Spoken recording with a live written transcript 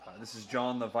This is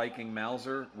John the Viking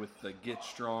Mauser with the Get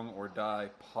Strong or Die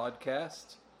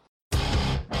podcast.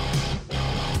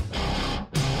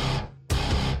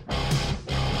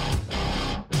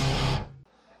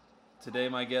 Today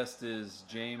my guest is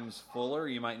James Fuller.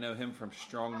 You might know him from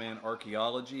Strongman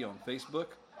Archaeology on Facebook.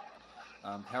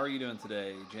 How are you doing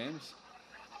today, James?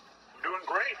 I'm doing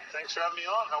great. Thanks for having me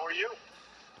on. How are you?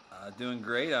 Doing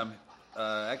great. I'm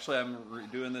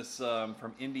doing this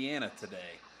from Indiana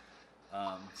today.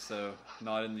 So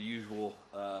not in the usual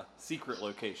secret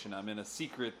location. I'm in a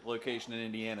secret location in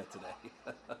Indiana today.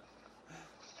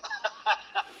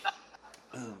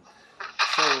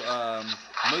 So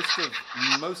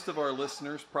most of our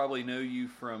listeners probably know you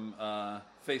from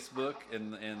Facebook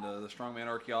and the Strongman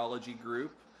Archaeology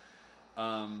group,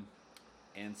 and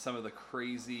some of the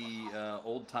crazy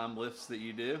old time lifts that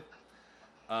you do.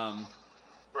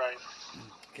 Right.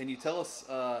 Can you tell us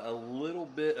a little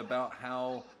bit about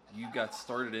how you got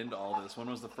started into all this? When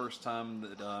was the first time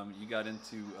that you got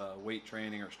into weight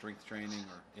training or strength training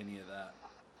or any of that?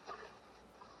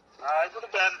 I would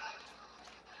have been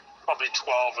probably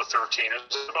 12 or 13. It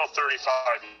was about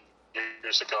 35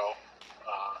 years ago.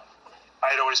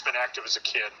 I had always been active as a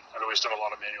kid. I'd always done a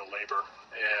lot of manual labor,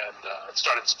 and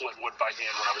started splitting wood by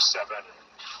hand when I was 7, and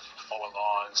mowing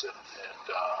lawns and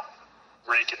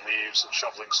raking leaves and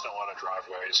shoveling snow on the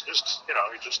driveways. You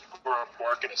just grew up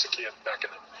working as a kid back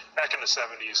in the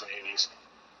 70s and 80s.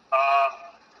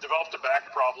 Developed a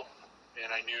back problem, and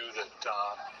I knew that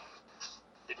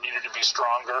it needed to be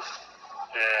stronger.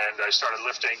 And I started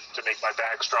lifting to make my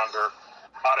back stronger.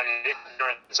 Out of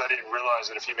ignorance, I didn't realize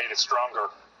that if you made it stronger,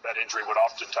 that injury would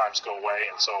oftentimes go away.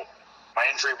 And so my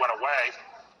injury went away,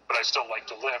 but I still like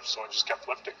to lift, so I just kept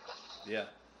lifting. Yeah.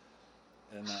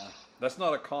 And that's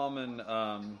not a common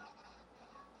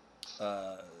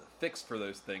fix for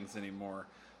those things anymore.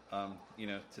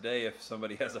 Today if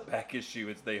somebody has a back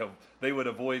issue, they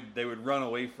would run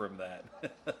away from that.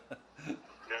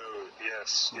 No,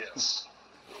 yes.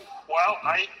 Well,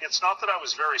 it's not that I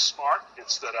was very smart.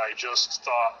 It's that I just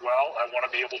thought, well, I want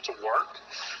to be able to work,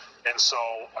 and so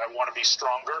I want to be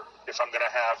stronger if I'm going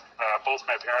to have both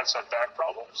my parents had back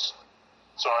problems.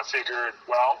 So I figured,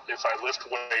 well, if I lift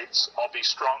weights, I'll be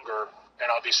stronger,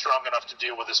 and I'll be strong enough to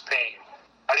deal with this pain.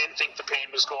 I didn't think the pain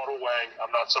was going away.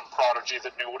 I'm not some prodigy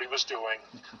that knew what he was doing.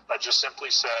 I just simply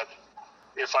said,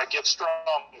 if I get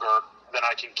stronger, then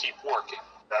I can keep working.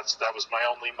 That was my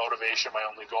only motivation, my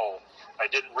only goal. I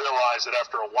didn't realize that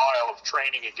after a while of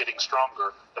training and getting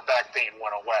stronger, the back pain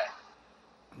went away.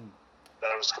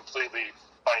 That was completely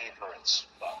by ignorance.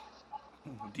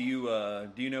 Do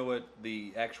you know what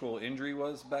the actual injury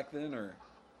was back then, or?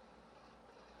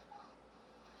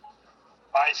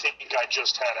 I think I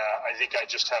just had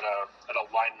an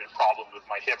alignment problem with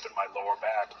my hip and my lower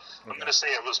back. Okay. I'm going to say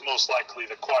it was most likely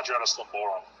the quadratus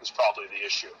lumborum is probably the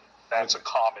issue. That's a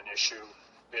common issue.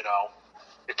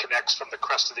 It connects from the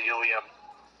crest of the ilium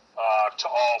to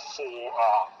all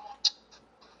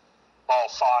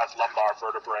 5 lumbar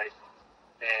vertebrae,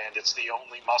 and it's the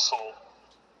only muscle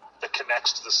that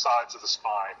connects to the sides of the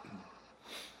spine.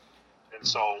 And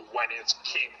so when it's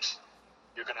kinked,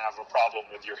 you're going to have a problem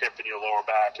with your hip and your lower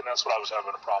back, and that's what I was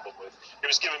having a problem with. It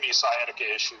was giving me sciatica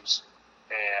issues,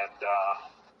 and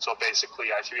so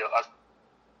basically I feel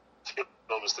it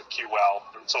was the QL,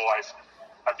 and so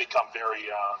I've become very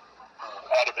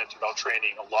adamant about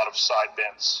training a lot of side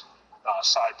bends,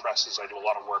 side presses. I do a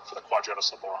lot of work for the quadratus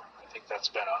lumborum. I think that's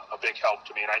been a big help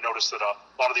to me, and I noticed that a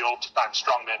lot of the old-time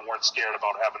strongmen weren't scared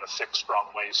about having a thick, strong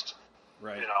waist.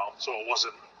 Right. So it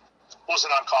wasn't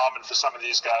uncommon for some of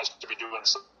these guys to be doing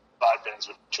side bends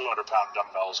with 200-pound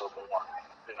dumbbells or more.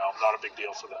 Not a big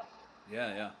deal for them.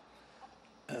 Yeah.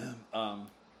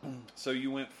 So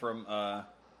you went from,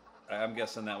 I'm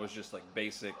guessing that was just like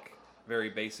very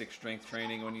basic strength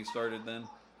training when you started then?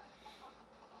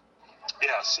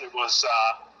 Yes, it was.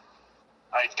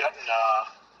 I'd gotten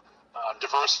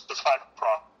Diversified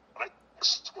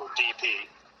Products, or DP.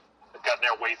 I'd gotten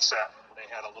their weight set. They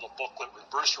had a little booklet with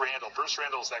Bruce Randall. Bruce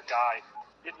Randall's that guy.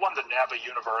 He'd won the NAVA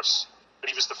Universe, but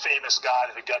he was the famous guy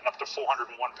that had gotten up to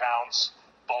 401 pounds,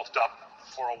 bulked up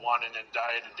 401, and then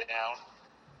dieted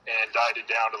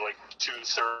down to like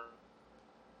 230.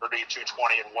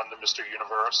 220 and won the Mr.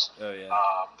 Universe. Oh, yeah.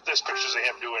 There's pictures of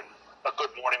him doing a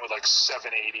good morning with like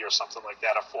 780 or something like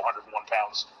that at 401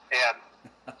 pounds. And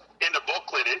in the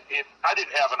booklet, I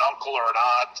didn't have an uncle or an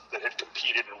aunt that had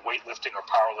competed in weightlifting or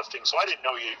powerlifting, so I didn't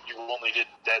know you only did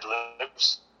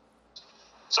deadlifts.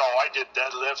 So I did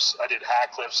deadlifts, I did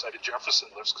hack lifts, I did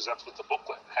Jefferson lifts, because that's what the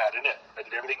booklet had in it. I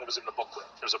did everything that was in the booklet.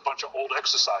 There's a bunch of old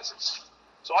exercises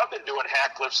So I've been doing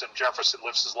hack lifts and Jefferson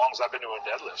lifts as long as I've been doing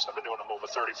deadlifts. I've been doing them over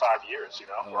 35 years,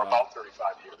 or about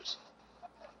 35 years.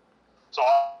 So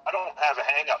I don't have a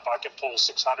hang-up. I can pull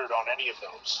 600 on any of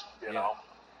those, you know.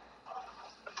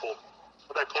 I pulled,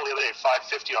 what did I pull the other day?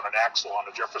 550 on an axle on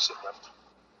a Jefferson lift.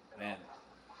 Man.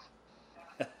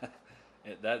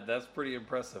 That's pretty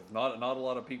impressive. Not a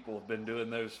lot of people have been doing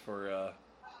those for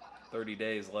 30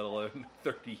 days, let alone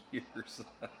 30 years.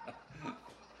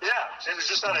 Yeah, and it's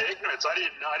just out of ignorance. I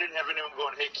didn't have anyone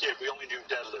going, "Hey kid, we only do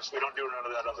deadlifts. We don't do none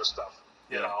of that other stuff."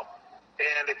 You know,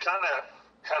 and it kind of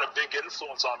had a big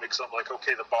influence on me because I'm like,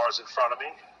 okay, the bar's in front of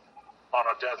me on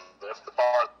a deadlift, the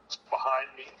bar's behind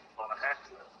me on a hack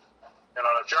lift, and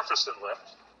on a Jefferson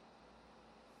lift.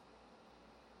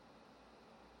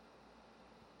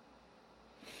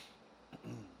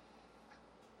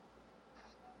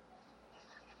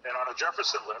 And on a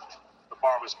Jefferson lift, the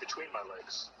bar was between my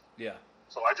legs. Yeah.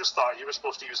 So I just thought you were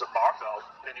supposed to use a barbell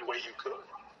any way you could.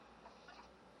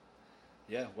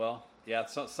 Yeah, well, yeah,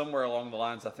 somewhere along the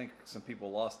lines, I think some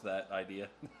people lost that idea.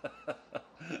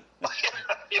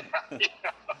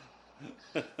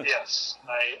 Yes,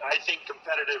 I think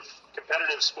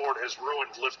competitive sport has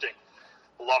ruined lifting.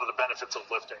 A lot of the benefits of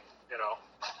lifting,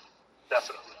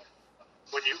 definitely.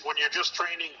 When you're just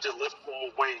training to lift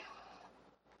more weight,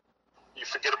 you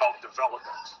forget about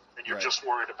development, and you're just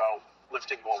worried about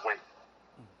lifting more weight.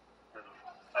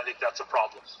 I think that's a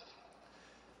problem.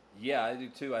 Yeah, I do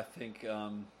too. I think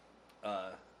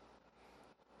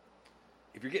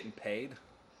if you're getting paid,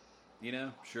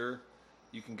 sure,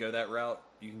 you can go that route.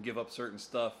 You can give up certain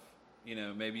stuff.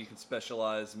 Maybe you can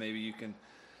specialize. Maybe you can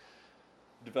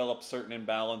develop certain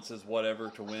imbalances, whatever,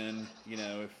 to win.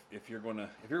 If you're gonna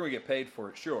get paid for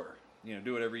it, sure.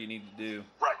 Do whatever you need to do.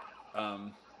 Right.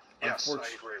 Yes, I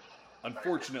agree.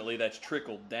 Unfortunately, that's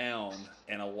trickled down,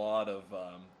 and a lot of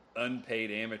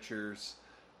unpaid amateurs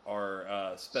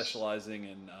are specializing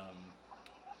in.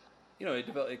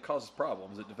 It causes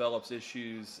problems. It develops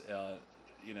issues.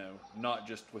 Not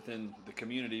just within the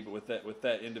community, but with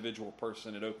that individual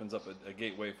person, it opens up a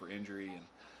gateway for injury and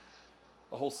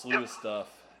a whole slew of stuff.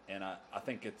 And I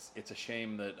think it's a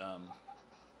shame that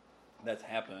that's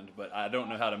happened, but I don't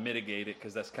know how to mitigate it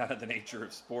because that's kind of the nature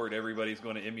of sport. Everybody's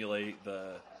going to emulate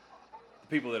the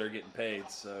people that are getting paid.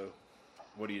 So,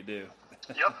 what do you do?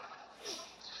 Yep.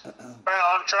 Well,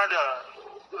 I'm trying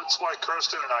to. That's why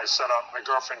Kirsten and I set up. My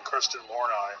girlfriend Kirsten Moore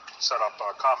and I set up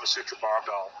a Kama Sutra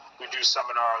barbell. We do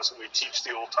seminars and we teach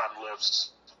the old time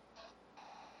lifts.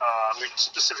 We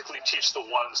specifically teach the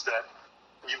ones that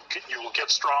you will get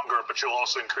stronger, but you'll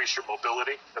also increase your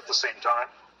mobility at the same time.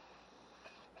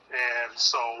 And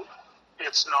so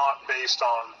it's not based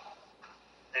on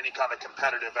any kind of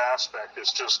competitive aspect.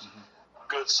 It's just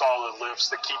good, solid lifts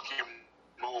that keep you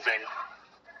moving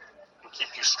and keep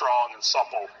you strong and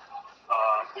supple.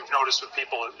 We've noticed with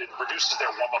people, it reduces their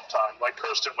warm-up time. Like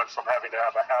Kirsten went from having to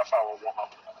have a half-hour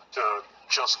warm-up to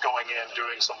just going in,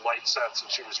 doing some light sets, and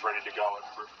she was ready to go.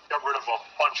 And got rid of a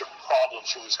bunch of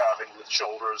problems she was having with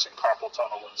shoulders and carpal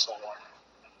tunnel and so on.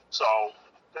 So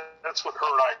that's what her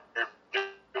and I are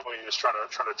doing, is trying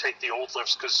to take the old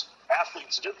lifts, because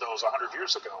athletes did those 100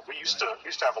 years ago. We used to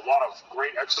have a lot of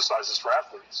great exercises for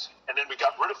athletes, and then we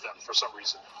got rid of them for some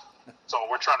reason. So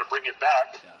we're trying to bring it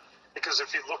back, because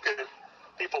if you look at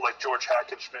people like George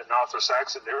Hackenschmidt and Arthur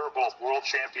Saxon, they were both world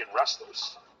champion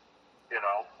wrestlers.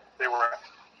 They were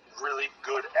really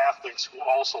good athletes who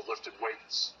also lifted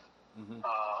weights. And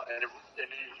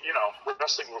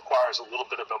wrestling requires a little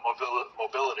bit of a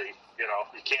mobility.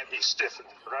 You can't be stiff in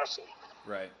wrestling.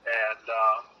 Right. And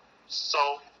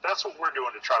so that's what we're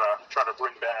doing to try to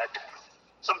bring back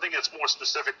something that's more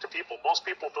specific to people. Most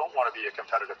people don't want to be a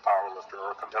competitive powerlifter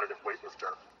or a competitive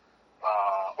weightlifter,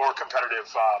 or a competitive.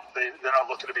 They're not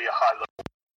looking to be a high-level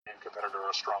competitor or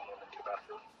a strongman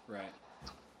competitor. Right.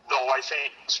 Though I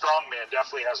think strongman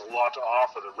definitely has a lot to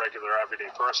offer the regular everyday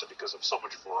person because of so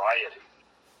much variety.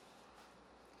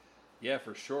 Yeah,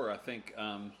 for sure. I think.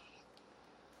 I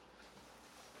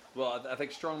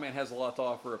think strongman has a lot to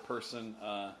offer a person,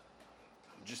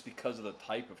 just because of the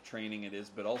type of training it is,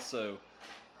 but also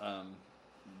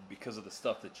because of the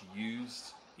stuff that's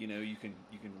used. You can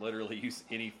literally use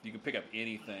you can pick up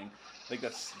anything. I think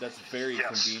that's very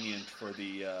convenient for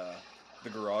the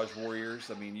garage warriors.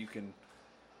 I mean, you can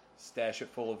stash it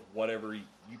full of whatever. You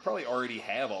probably already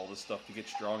have all this stuff to get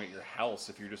strong at your house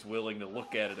if you're just willing to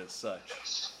look at it as such.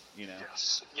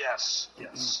 Yes.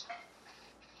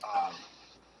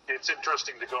 It's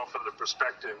interesting to go from the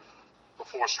perspective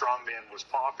before strongman was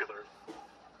popular.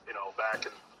 Back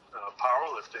in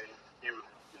powerlifting,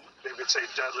 they would say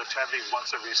deadlift heavy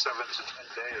once every 7 to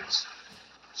 10 days.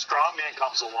 Strongman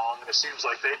comes along, and it seems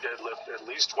like they deadlift at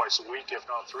least twice a week, if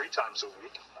not 3 times a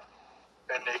week.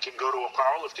 And they can go to a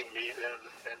powerlifting meet,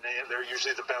 and they're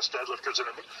usually the best deadlifters in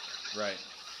a meet. Right.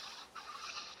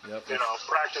 Yep. You know,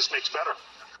 practice makes better.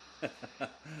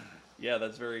 Yeah,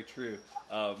 that's very true.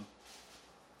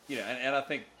 You know, and I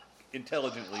think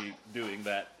intelligently doing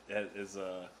that is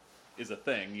a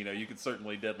thing. You know, you could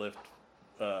certainly deadlift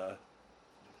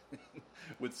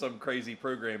with some crazy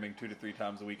programming 2 to 3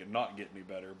 times a week and not get any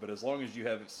better. But as long as you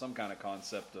have some kind of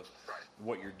concept of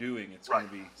what you're doing, it's going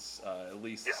to be at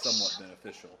least somewhat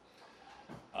beneficial.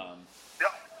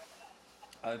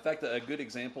 In fact, a good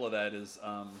example of that is,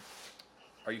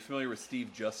 are you familiar with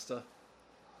Steve Justa?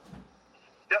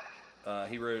 Yep.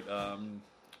 He wrote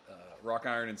Rock,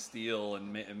 Iron, and Steel,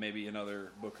 and maybe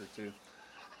another book or two.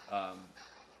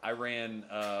 I ran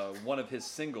one of his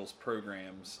singles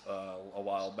programs a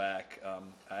while back.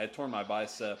 I had torn my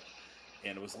bicep,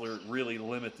 and it was really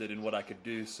limited in what I could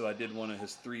do, so I did one of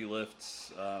his 3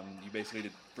 lifts. You basically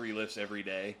did 3 lifts every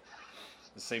day,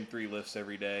 the same 3 lifts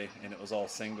every day, and it was all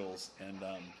singles. And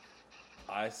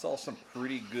I saw some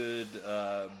pretty good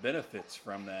benefits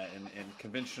from that. And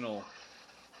conventional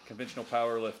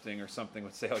powerlifting or something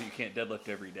would say, "Oh, you can't deadlift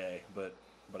every day," but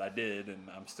I did, and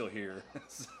I'm still here.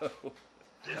 So.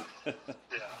 Yeah.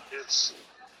 It's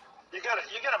you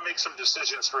gotta make some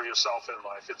decisions for yourself in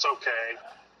life. It's okay.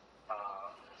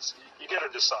 You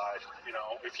gotta decide. You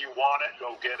know, if you want it,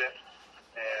 go get it.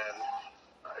 And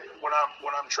when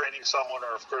I'm training someone,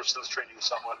 or if Kirsten's training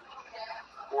someone,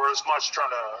 we're as much trying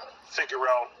to figure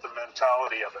out the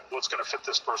mentality of it. What's going to fit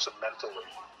this person mentally?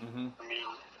 Mm-hmm. I mean,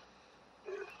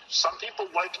 some people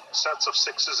like sets of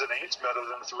 6s and 8s better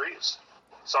than 3s.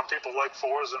 Some people like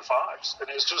 4s and 5s, and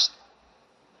it's just,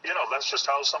 you know, that's just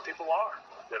how some people are.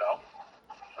 You know,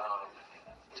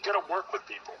 you got to work with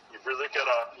people. You really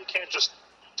gotta. You can't just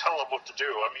tell them what to do.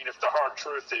 I mean, if the hard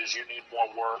truth is you need more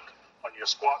work on your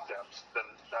squat depth, then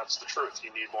that's the truth.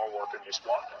 You need more work on your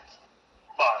squat depth.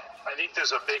 But I think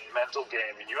there's a big mental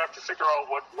game, and you have to figure out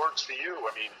what works for you.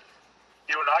 I mean,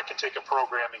 you and I can take a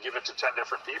program and give it to 10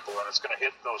 different people, and it's going to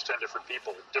hit those 10 different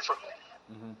people differently.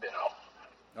 Mm-hmm. You know.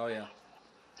 Oh yeah.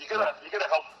 You gotta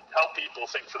help people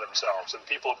think for themselves, and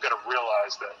people have got to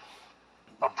realize that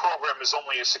a program is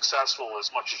only as successful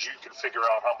as much as you can figure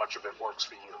out how much of it works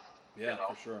for you. Yeah, you know?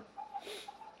 for sure.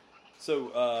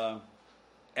 So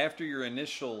after your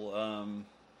initial,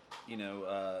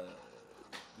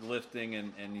 lifting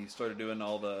and you started doing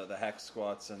all the hack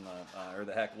squats and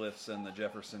the hack lifts and the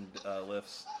Jefferson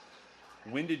lifts,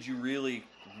 when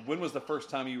was the first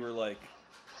time you were like,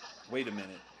 wait a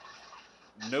minute,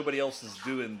 nobody else is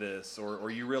doing this,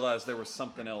 or you realized there was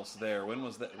something else there? When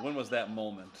was that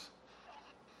moment?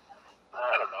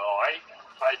 I don't know.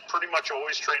 I pretty much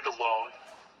always trained alone.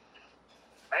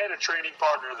 I had a training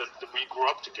partner that we grew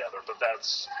up together, but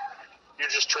you're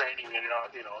just training, and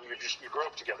you grew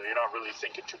up together. You're not really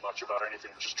thinking too much about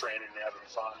anything, just training and having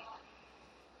fun.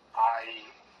 I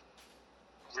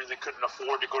really couldn't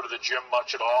afford to go to the gym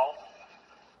much at all,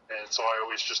 and so I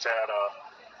always just had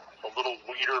a little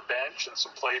weeder bench and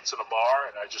some plates and a bar,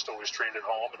 and I just always trained at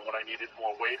home. And when I needed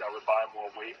more weight, I would buy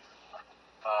more weight.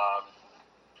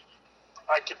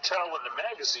 I could tell in the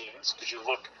magazines,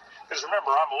 because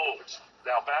remember, I'm old.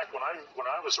 Now, back when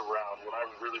I was around, when I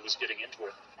really was getting into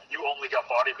it, you only got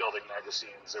bodybuilding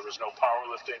magazines. There was no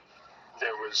powerlifting.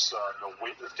 There was no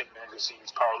weightlifting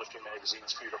magazines, powerlifting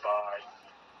magazines for you to buy.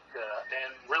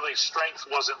 And really, strength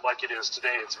wasn't like it is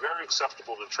today. It's very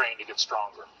acceptable to train to get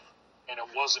stronger. And it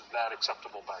wasn't that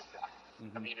acceptable back then.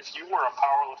 Mm-hmm. I mean, if you were a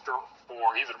powerlifter,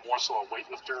 or even more so a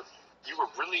weightlifter, you were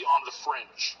really on the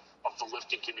fringe of the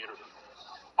lifting community,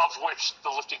 of which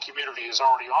the lifting community is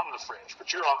already on the fringe,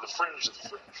 but you're on the fringe of the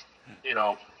fringe, you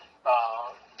know,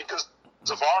 because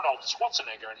of Arnold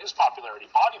Schwarzenegger and his popularity,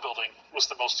 bodybuilding was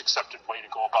the most accepted way to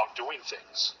go about doing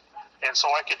things. And so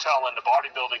I could tell in the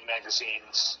bodybuilding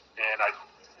magazines, and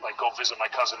I'd go visit my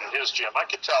cousin at his gym, I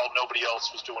could tell nobody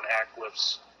else was doing hack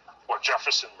lifts or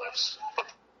Jefferson lifts, but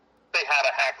they had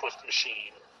a hack lift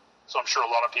machine, so I'm sure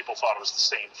a lot of people thought it was the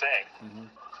same thing. Mm-hmm.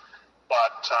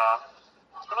 But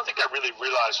I don't think I really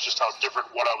realized just how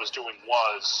different what I was doing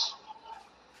was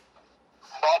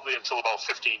probably until about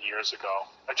 15 years ago.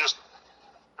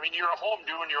 You're at home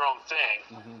doing your own thing,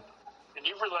 mm-hmm. and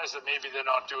you realize that maybe they're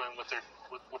not doing what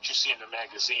you see in the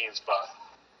magazines, but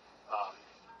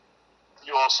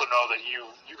you also know that you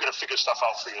got to figure stuff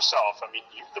out for yourself. I mean,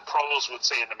 the pros would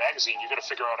say in the magazine, you got to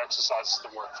figure out exercises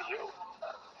that work for you.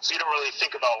 So you don't really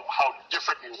think about how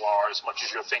different you are as much as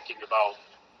you're thinking about,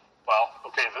 well,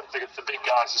 okay, the big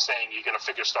guys are saying you got to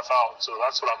figure stuff out, so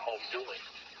that's what I'm home doing.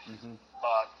 Mm-hmm.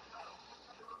 But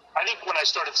I think when I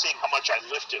started seeing how much I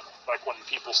lifted, like when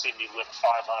people see me lift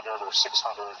 500 or 600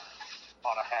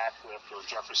 on a hack lift or a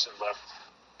Jefferson lift,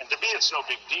 and to me it's no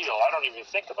big deal. I don't even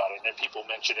think about it. And then people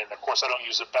mention it, and of course I don't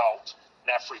use a belt, and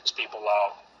that freaks people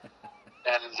out.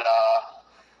 And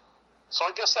so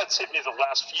I guess that's hit me the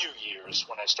last few years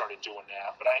when I started doing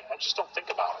that, but I just don't think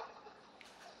about it.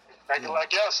 I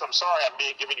guess, I'm sorry I'm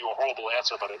giving you a horrible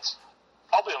answer, but it's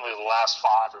probably only the last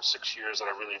 5 or 6 years that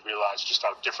I really realized just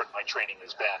how different my training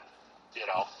has been. You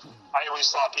know, I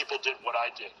always thought people did what I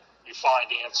did. You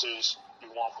find answers, you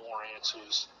want more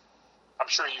answers. I'm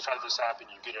sure you've had this happen.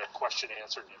 You get a question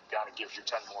answered, and you've got to give you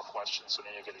 10 more questions, so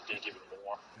then you're going to dig even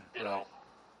more, you know.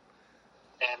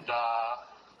 And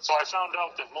so I found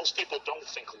out that most people don't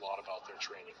think a lot about their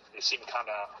training. They seem kind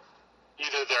of,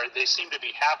 either they seem to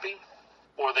be happy,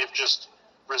 or they've just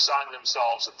resigned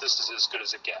themselves that this is as good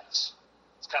as it gets.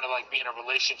 It's kind of like being in a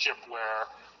relationship where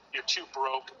you're too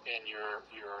broke and you're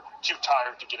too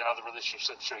tired to get out of the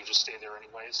relationship, so you just stay there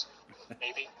anyways,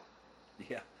 maybe.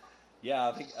 Yeah.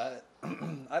 I think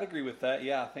I'd agree with that.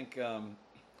 Yeah, I think a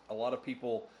lot of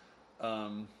people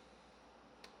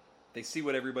they see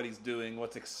what everybody's doing,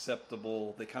 what's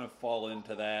acceptable. They kind of fall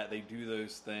into that. They do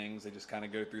those things. They just kind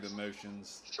of go through the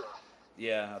motions. Sure.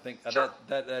 Yeah, I think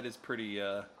that is pretty.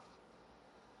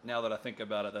 Now that I think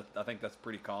about it, I think that's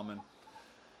pretty common.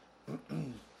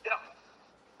 Yeah.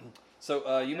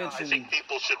 So you mentioned. I think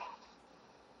people should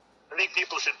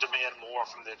demand more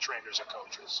from their trainers and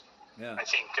coaches. Yeah. I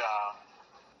think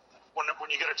when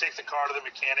you got to take the car to the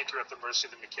mechanic, you're at the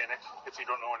mercy of the mechanic if you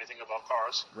don't know anything about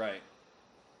cars. Right.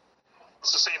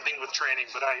 It's the same thing with training,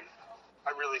 but I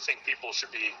really think people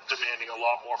should be demanding a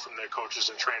lot more from their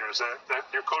coaches and trainers. That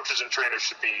your coaches and trainers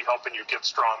should be helping you get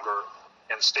stronger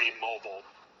and stay mobile.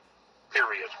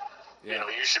 Period. Yeah. You know,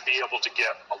 you should be able to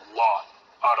get a lot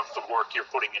out of the work you're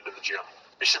putting into the gym.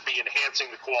 It should be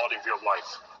enhancing the quality of your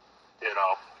life. You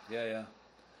know. Yeah.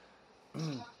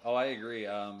 Oh, I agree.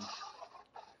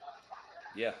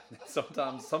 Yeah.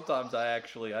 Sometimes I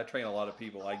train a lot of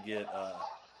people.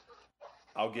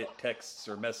 I'll get texts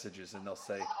or messages, and they'll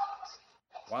say,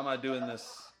 "Why am I doing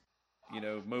this? You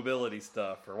know, mobility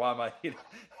stuff, or why am I?"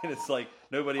 And it's like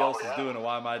nobody else is doing it.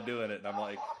 Why am I doing it? And I'm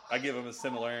like, I give them a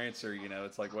similar answer. You know,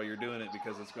 it's like, well, you're doing it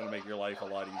because it's going to make your life a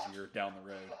lot easier down the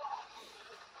road.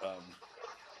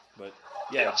 But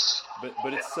yeah, yes.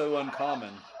 but it's so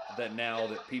uncommon that now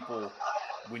that people,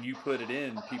 when you put it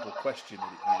in, people question it.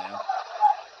 You know.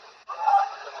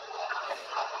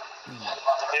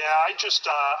 Yeah, I'll just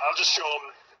show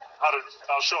them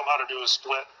how to do a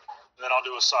split, and then I'll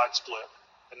do a side split,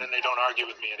 and then they don't argue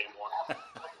with me anymore.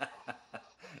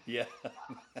 Yeah.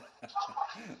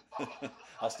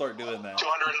 I'll start doing that.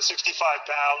 265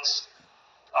 pounds.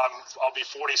 I'll be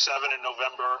 47 in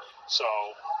November, so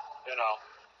you know,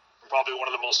 I'm probably one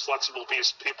of the most flexible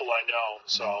people I know.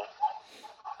 So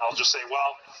I'll just say,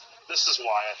 well, this is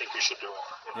why I think we should do it.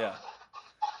 You know?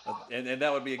 Yeah. And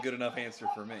that would be a good enough answer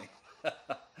for me.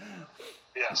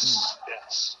 Yes.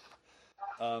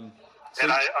 So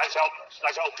and I've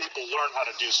helped people learn how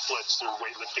to do splits through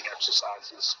weightlifting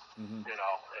exercises. Mm-hmm. You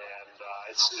know, and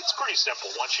it's pretty simple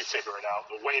once you figure it out.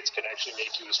 The weights can actually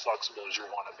make you as flexible as you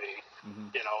want to be.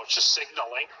 Mm-hmm. You know, it's just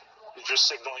signaling. You're just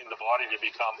signaling the body to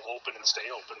become open and stay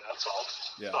open. That's all.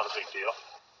 Yeah. It's not a big deal.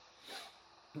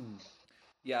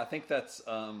 Yeah, I think that's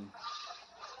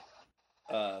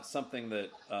something that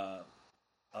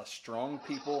strong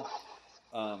people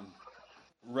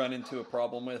run into a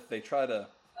problem with. They try to.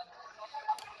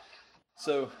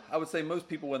 So I would say most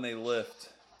people, when they lift,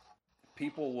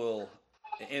 people will,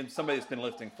 and somebody that's been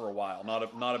lifting for a while, not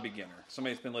a beginner,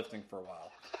 somebody that's been lifting for a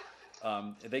while,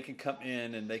 they can come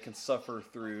in and they can suffer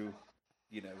through,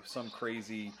 you know, some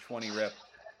crazy 20 rep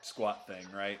squat thing,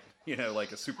 right? You know,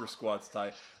 like a super squats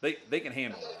type. They can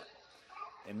handle that.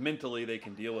 And mentally they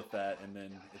can deal with that, and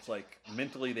then it's like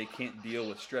mentally they can't deal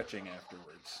with stretching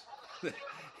afterwards.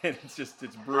 And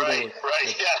it's brutal. Right,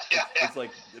 yeah. It's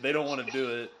like they don't want to do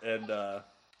it, and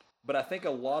but I think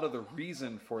a lot of the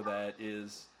reason for that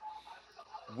is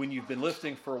when you've been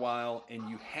lifting for a while and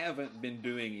you haven't been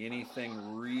doing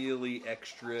anything really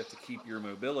extra to keep your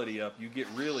mobility up, you get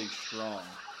really strong,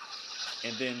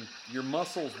 and then your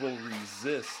muscles will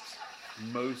resist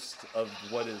most of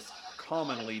what is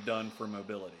commonly done for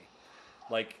mobility.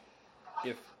 Like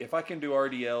if I can do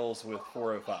RDLs with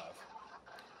 405,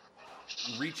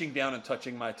 reaching down and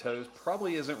touching my toes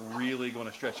probably isn't really going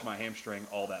to stretch my hamstring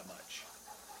all that much.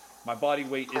 My body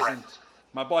weight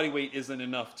isn't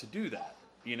enough to do that.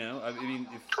 You know, I mean,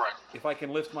 if I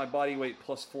can lift my body weight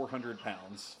plus 400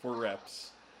 pounds, 4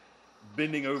 reps,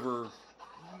 bending over,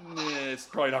 it's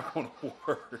probably not going to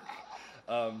work.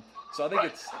 So I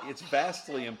think it's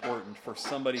vastly important for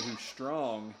somebody who's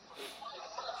strong,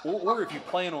 or if you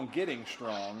plan on getting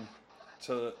strong,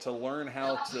 to learn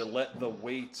how to let the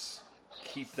weights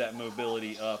keep that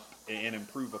mobility up and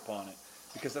improve upon it,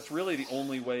 because that's really the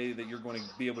only way that you're going to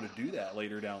be able to do that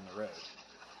later down the road.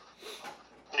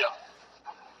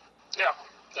 Yeah.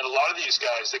 And a lot of these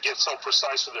guys, they get so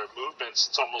precise with their movements,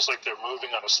 it's almost like they're moving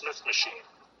on a Smith machine.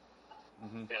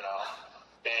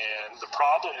 And the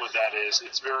problem with that is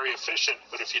it's very efficient,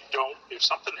 but if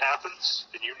something happens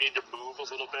and you need to move a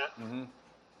little bit,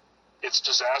 it's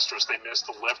disastrous. They miss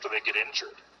the lift or they get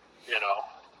injured,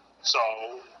 So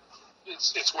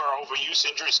it's where overuse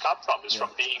injuries come from, is from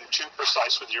being too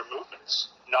precise with your movements,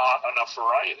 not enough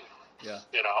variety.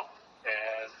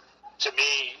 And to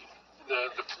me,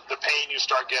 the pain you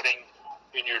start getting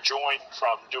in your joint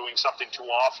from doing something too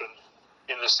often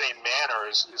in the same manner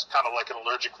is kind of like an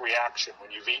allergic reaction.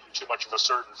 When you've eaten too much of a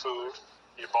certain food,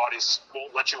 your body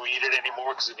won't let you eat it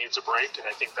anymore because it needs a break. And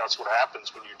I think that's what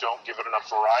happens when you don't give it enough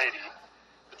variety.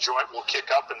 The joint will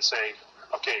kick up and say,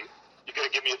 okay, you got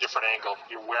to give me a different angle.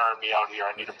 You're wearing me out here.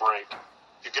 I need a break.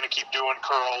 If you're going to keep doing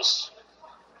curls,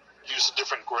 use a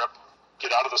different grip,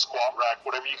 get out of the squat rack,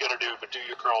 whatever you got to do, but do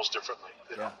your curls differently.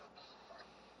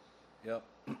 Yep.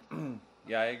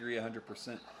 Yeah, I agree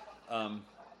 100%.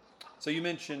 So you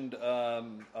mentioned a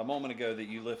moment ago that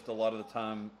you lift a lot of the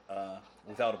time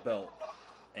without a belt,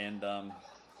 and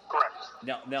correct.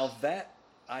 Now that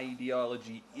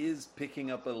ideology is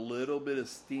picking up a little bit of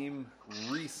steam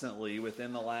recently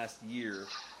within the last year,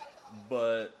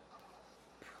 but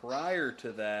prior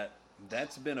to that,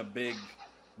 that's been a big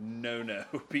no.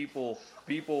 People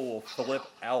will flip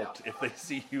out if they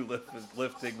see you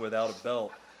lifting without a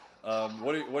belt.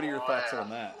 What are your thoughts on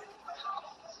that?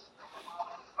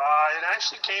 It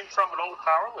actually came from an old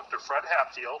powerlifter, Fred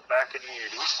Hatfield, back in the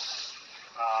 80s.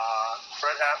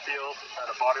 Fred Hatfield had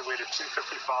a body weight of 255,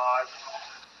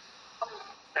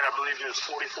 and I believe he was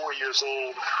 44 years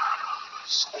old,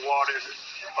 squatted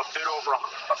a bit over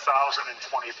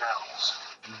 1,020 pounds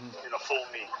in a full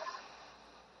knee.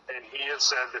 And he had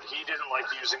said that he didn't like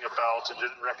using a belt and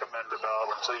didn't recommend a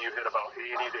belt until you hit about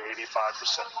 80 to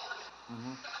 85%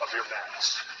 of your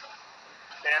max.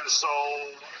 And so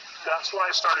that's what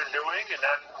I started doing, and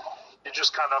then it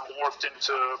just kind of morphed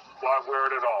into why wear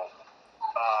it at all.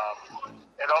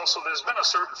 And also, there's been a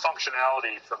certain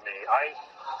functionality for me.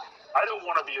 I don't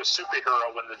want to be a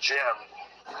superhero in the gym,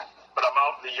 but I'm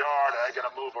out in the yard, I got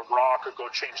to move a rock or go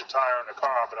change a tire in the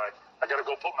car, but I got to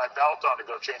go put my belt on to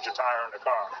go change a tire in the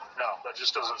car. No, that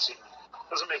just doesn't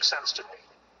make sense to me.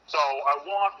 So I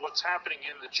want what's happening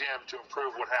in the gym to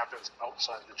improve what happens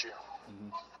outside the gym.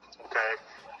 Okay?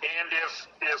 And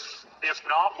if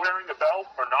not wearing a belt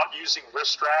or not using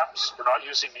wrist straps or not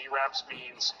using knee wraps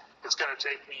means it's going to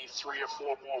take me 3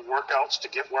 or 4 more workouts to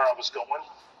get where I was going,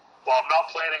 well, I'm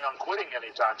not planning on quitting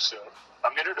anytime soon.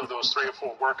 I'm going to do those 3 or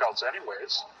 4 workouts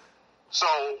anyways. So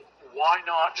why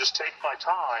not just take my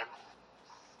time,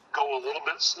 go a little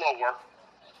bit slower,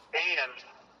 and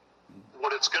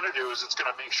what it's going to do is it's going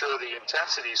to make sure the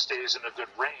intensity stays in a good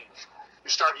range. You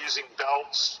start using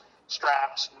belts,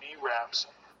 straps, knee wraps,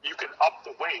 you can up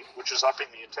the weight, which is upping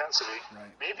the intensity,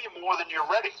 maybe more than you're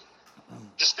ready.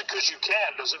 Just because you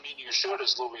can doesn't mean you should,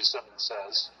 as Louis Simmons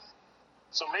says.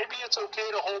 So maybe it's okay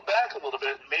to hold back a little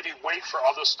bit and maybe wait for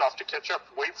other stuff to catch up.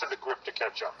 Wait for the grip to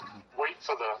catch up. Wait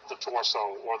for the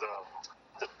torso or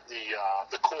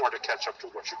the core to catch up to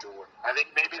what you're doing. I think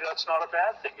maybe that's not a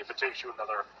bad thing if it takes you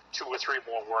another 2 or 3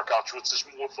 more workouts. It's just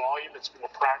more volume. It's more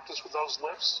practice with those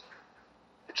lifts.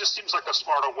 It just seems like a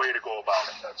smarter way to go about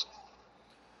it. That's all.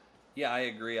 Yeah, I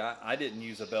agree. I didn't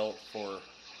use a belt for,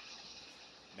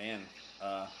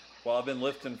 well, I've been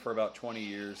lifting for about 20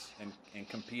 years and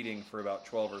competing for about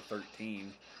 12 or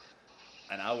 13.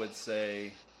 And I would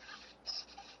say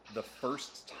the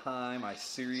first time I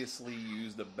seriously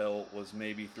used a belt was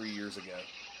maybe 3 years ago.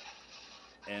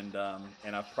 And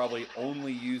I've probably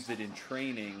only used it in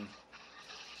training,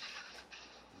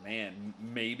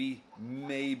 maybe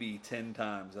 10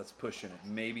 times. That's pushing it.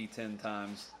 Maybe 10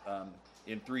 times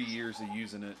in 3 years of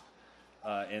using it.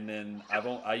 And then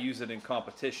I use it in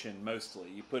competition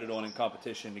mostly. You put it on in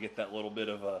competition to get that little bit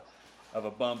of a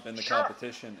bump in the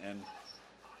competition, and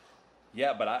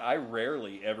but I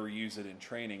rarely ever use it in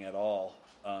training at all.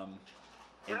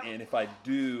 And if I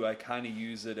do, I kind of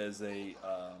use it as an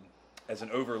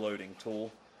overloading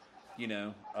tool,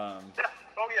 to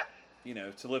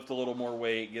lift a little more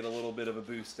weight, get a little bit of a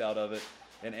boost out of it,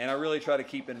 and I really try to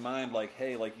keep in mind, like,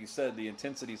 hey, like you said, the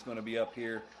intensity is going to be up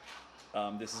here.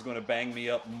 This is going to bang me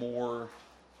up more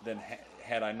than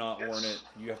had I not worn it.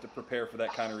 You have to prepare for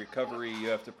that kind of recovery. You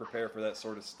have to prepare for that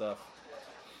sort of stuff.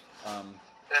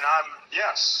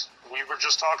 Yes, we were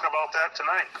just talking about that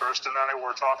tonight. Kirsten and I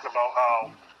were talking about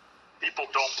how people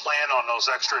don't plan on those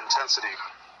extra intensity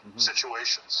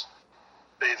situations.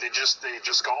 They just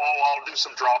go, I'll do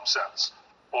some drop sets,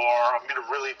 or I'm going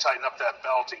to really tighten up that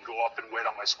belt and go up and weight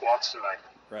on my squats tonight.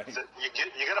 Right. You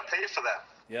got to pay for that.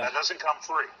 Yeah. That doesn't come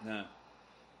free. No.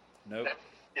 Nope.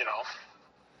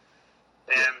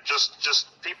 And just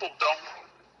people don't.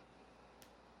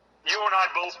 You and I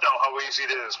both know how easy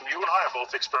it is. You and I are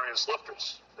both experienced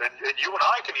lifters, and you and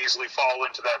I can easily fall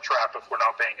into that trap if we're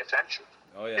not paying attention.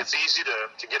 Oh yeah. It's easy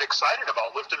to get excited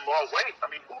about lifting more weight. I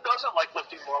mean, who doesn't like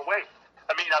lifting more weight?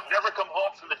 I mean, I've never come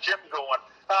home from the gym going,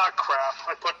 crap,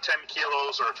 I put 10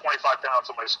 kilos or 25 pounds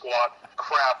on my squat.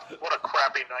 Crap, what a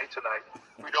crappy night tonight.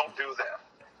 We don't do that.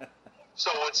 So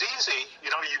it's easy,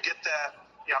 you get that.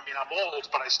 Yeah, I mean, I'm old,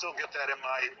 but I still get that in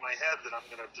my head that I'm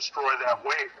going to destroy that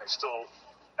weight. I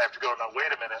have to go, no,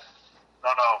 wait a minute.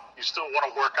 No, you still want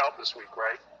to work out this week,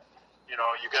 right? You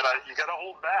gotta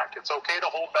hold back. It's okay to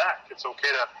hold back. It's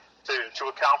okay to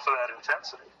account for that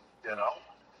intensity,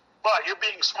 But you're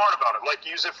being smart about it. Like,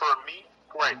 use it for a meet,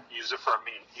 great. Use it for a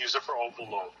meet. Use it for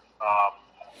overload.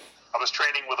 I was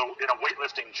training in a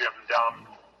weightlifting gym down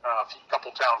a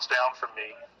couple towns down from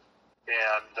me,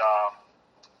 and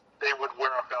they would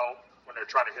wear a belt when they're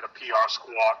trying to hit a PR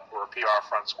squat or a PR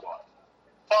front squat.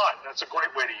 Fine, that's a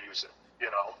great way to use it.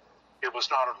 It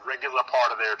was not a regular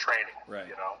part of their training. Right.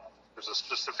 There's a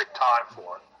specific time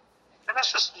for it, and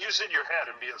that's just using your head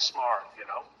and being smart.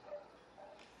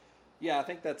 Yeah, I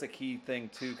think that's a key thing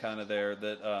too, kind of there,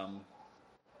 that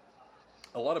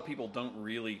a lot of people don't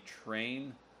really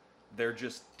train. They're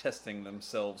just testing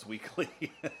themselves weekly.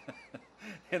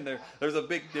 And there's a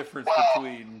big difference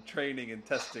between training and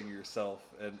testing yourself,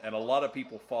 and a lot of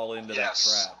people fall into that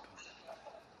trap.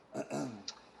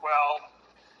 Well,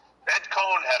 Ed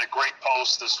Cohn had a great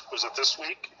post. Was it this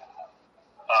week?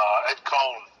 Ed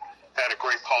Cohn had a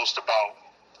great post about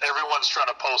everyone's trying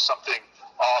to post something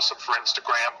awesome for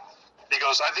Instagram. He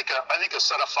goes, I think a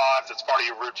set of 5 that's part of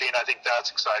your routine. I think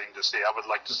that's exciting to see. I would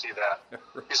like to see that.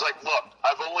 He's like, look,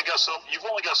 you've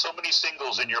only got so many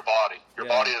singles in your body. Your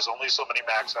body has only so many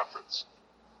max efforts.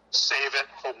 Save it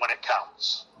for when it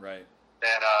counts. Right.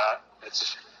 And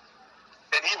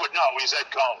and he would know. He's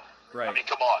Ed Cohn. Right. I mean,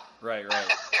 come on. Right.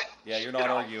 Yeah, you're not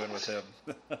arguing with him.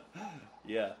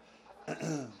 Yeah.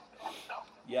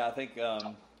 Yeah, I think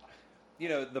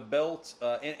the belt,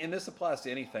 and this applies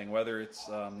to anything, whether it's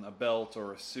a belt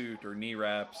or a suit or knee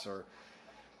wraps or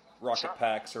rocket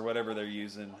packs or whatever they're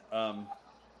using.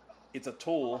 It's a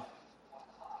tool,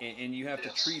 and you have to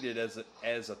treat it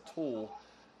as a tool.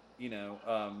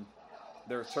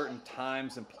 There are certain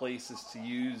times and places to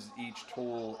use each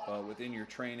tool within your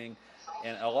training.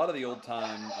 And a lot of the old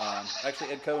time,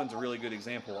 actually Ed Cohen's a really good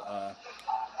example.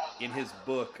 In his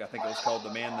book, I think it was called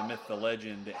The Man, the Myth, the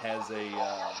Legend, it has a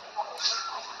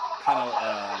kind of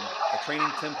a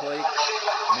training template,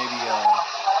 maybe a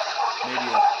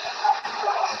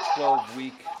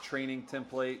 12-week training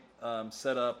template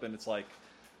set up, and it's like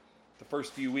the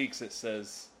first few weeks it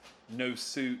says no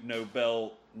suit, no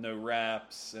belt, no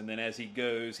wraps, and then as he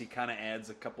goes, he kind of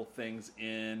adds a couple things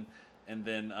in, and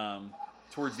then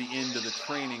towards the end of the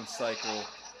training cycle,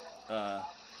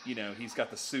 he's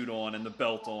got the suit on and the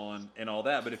belt on and all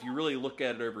that. But if you really look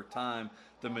at it over time,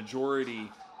 the majority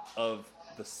of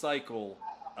the cycle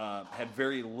had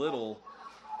very little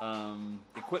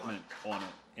equipment on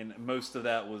it, and most of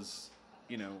that was,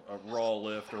 a raw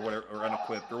lift or whatever, or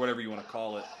unequipped or whatever you want to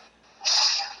call it.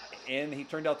 And he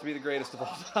turned out to be the greatest of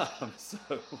all time. So.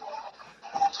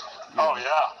 Oh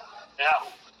yeah.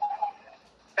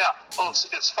 Well,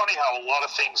 it's funny how a lot of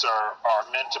things are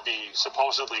meant to be,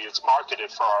 supposedly it's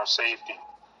marketed for our safety.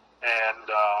 And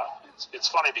it's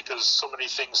funny because so many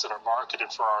things that are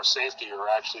marketed for our safety are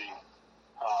actually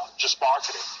just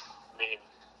marketing. I mean,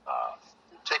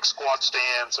 take squat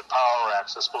stands and power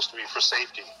racks, that's supposed to be for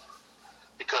safety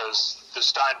because the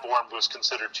Steinborn was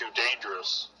considered too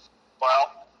dangerous.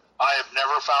 Well, I have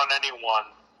never found anyone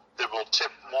that will tip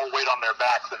more weight on their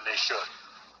back than they should,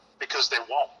 because they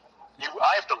won't.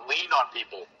 I have to lean on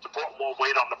people to put more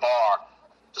weight on the bar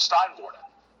to Steinborn it,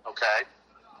 okay?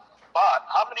 But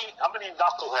how many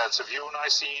knuckleheads have you and I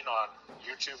seen on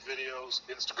YouTube videos,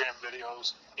 Instagram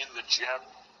videos, in the gym,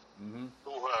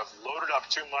 who have loaded up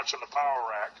too much on the power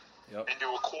rack and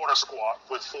do a quarter squat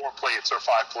with 4 plates or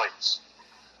 5 plates,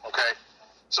 okay?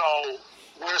 So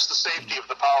where's the safety of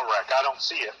the power rack? I don't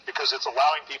see it, because it's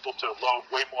allowing people to load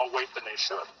way more weight than they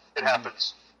should. It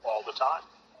happens all the time.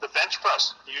 The bench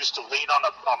press, you used to lean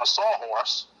on a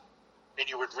sawhorse, and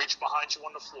you would reach behind you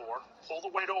on the floor, pull the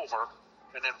weight over,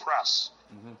 and then press.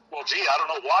 Mm-hmm. Well, gee, I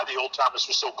don't know why the old timers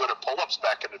were so good at pull-ups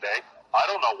back in the day. I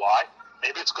don't know why.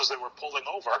 Maybe it's because they were pulling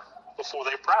over before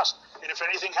they pressed. And if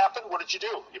anything happened, what did you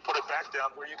do? You put it back down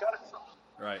where you got it from.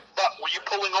 Right. But were you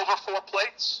pulling over 4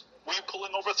 plates? Were you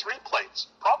pulling over 3 plates?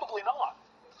 Probably not.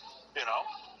 You know?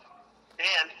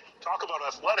 And talk about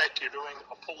athletic, you're doing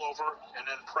a pullover and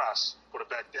then press. Put it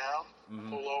back down,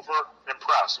 pull over, and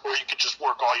press. Or you could just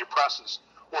work all your presses,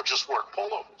 or just work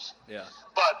pullovers. Yeah.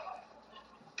 But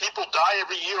people die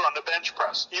every year on the bench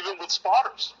press, even with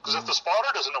spotters. Because if the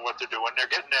spotter doesn't know what they're doing, they're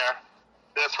getting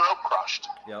their throat crushed.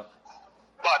 Yep.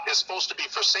 But it's supposed to be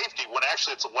for safety when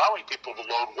actually it's allowing people to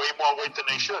load way more weight than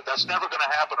they should. That's never going to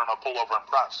happen on a pullover and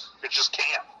press. It just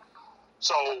can't.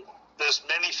 So there's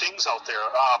many things out there.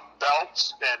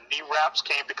 Belts and knee wraps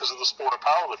came because of the sport of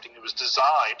powerlifting. It was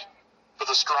designed for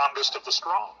the strongest of the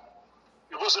strong.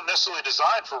 It wasn't necessarily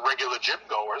designed for regular gym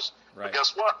goers. Right. But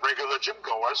guess what? Regular gym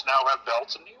goers now have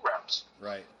belts and knee wraps.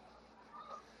 Right.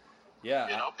 Yeah.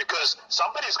 You know, because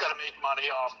somebody's got to make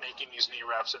money off making these knee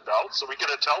wraps and belts. So we got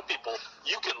to tell people,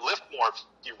 you can lift more if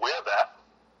you wear that.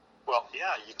 Well,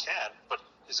 yeah, you can, but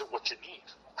is it what you need?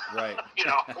 Right. You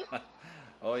know?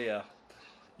 Oh, yeah.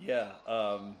 Yeah.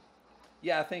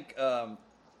 I think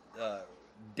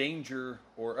danger,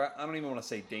 or I don't even want to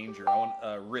say danger. I want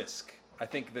risk. I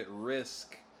think that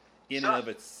risk in and of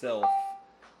itself,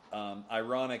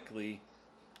 ironically,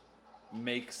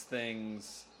 makes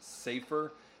things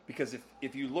safer. Because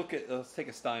if you look at, let's take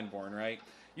a Steinborn, right?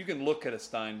 You can look at a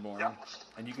Steinborn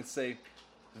and you can say,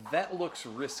 that looks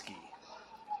risky.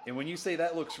 And when you say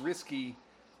that looks risky,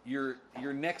 your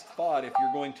next thought, if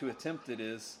you're going to attempt it,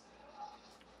 is,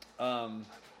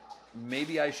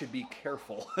 maybe I should be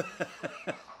careful.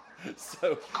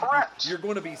 So Correct. You're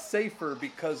going to be safer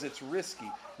because it's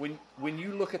risky. When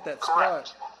you look at that Correct.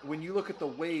 spot, when you look at the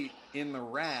weight in the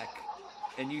rack,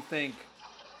 and you think,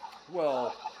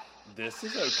 well, this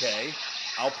is okay,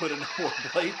 I'll put in more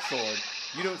plates on.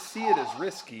 You don't see it as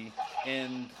risky,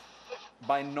 and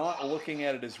by not looking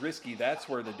at it as risky, that's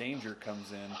where the danger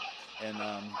comes in. And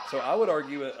so I would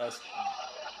argue the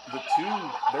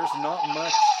two, there's not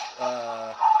much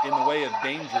in the way of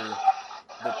danger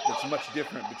that's much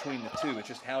different between the two. It's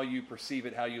just how you perceive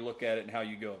it, how you look at it, and how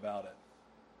you go about it.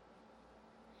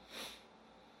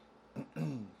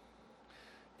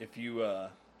 If you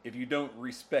don't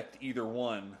respect either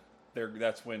one,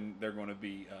 that's when they're going to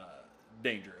be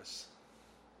dangerous.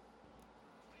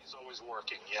 He's always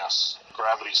working, yes.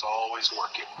 Gravity's always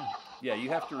working. Yeah, you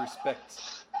have to respect.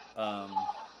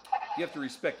 You have to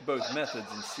respect both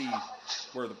methods and see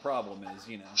where the problem is.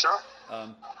 You know. Sure.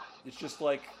 It's just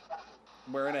like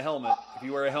wearing a helmet. If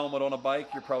you wear a helmet on a bike,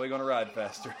 you're probably going to ride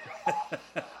faster.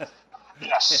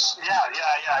 Yes.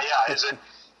 Yeah. Is it?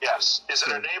 Yes. Is it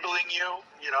enabling you?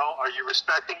 You know, are you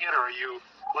respecting it, or are you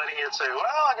letting it say, "Well,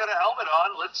 I got a helmet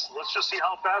on. Let's just see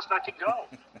how fast I can go."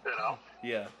 You know.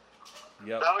 Yeah.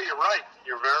 Yep. No, you're right.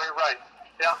 You're very right.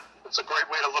 Yeah, it's a great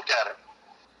way to look at it.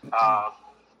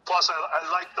 Plus, I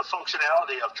like the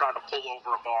functionality of trying to pull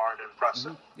over a bar and then press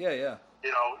it. Yeah. You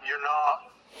know, you're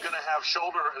not going to have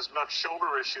as much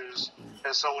shoulder issues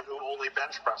as someone who only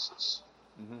bench presses,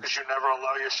 because you never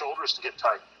allow your shoulders to get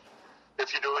tight.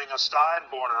 If you're doing a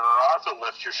Steinborn or an Arthur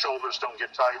lift, your shoulders don't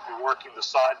get tight. You're working the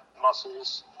side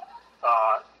muscles.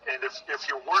 And if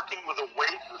you're working with a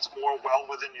weight that's more well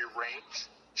within your range,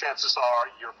 chances are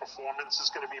your performance is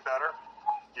going to be better.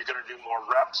 You're going to do more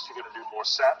reps. You're going to do more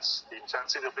sets. The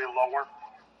intensity will be lower.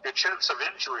 Your chance of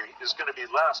injury is going to be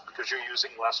less because you're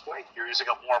using less weight. You're using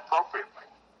it more appropriately.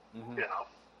 You know.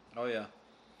 Oh yeah.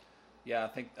 Yeah, I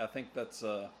think that's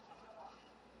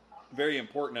very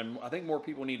important, and I think more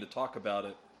people need to talk about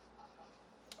it.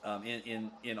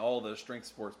 In all the strength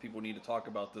sports, people need to talk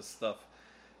about this stuff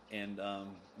and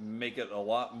make it a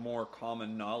lot more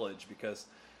common knowledge, because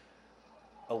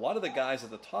a lot of the guys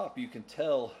at the top, you can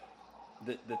tell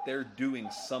that they're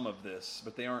doing some of this,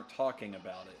 but they aren't talking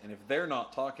about it. And if they're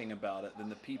not talking about it, then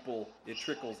the people, it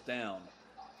trickles down.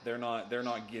 They're not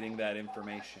getting that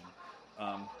information.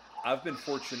 I've been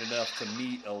fortunate enough to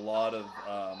meet a lot of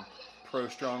pro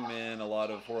strongmen, a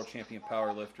lot of world champion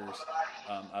powerlifters.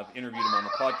 I've interviewed them on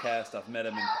the podcast. I've met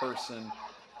them in person.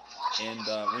 And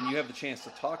when you have the chance to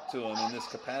talk to them in this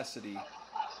capacity,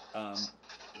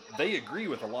 they agree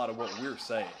with a lot of what we're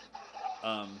saying.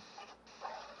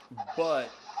 But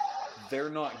they're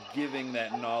not giving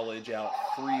that knowledge out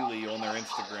freely on their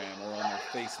Instagram or on their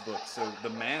Facebook, so the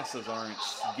masses aren't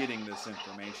getting this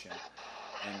information.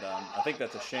 And I think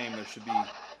that's a shame. There should be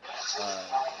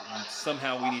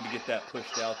somehow we need to get that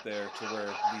pushed out there to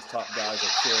where these top guys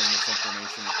are sharing this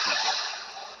information with people.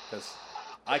 Because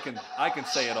I can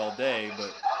say it all day,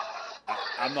 but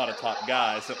I'm not a top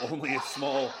guy, so only a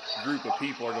small group of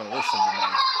people are going to listen to me.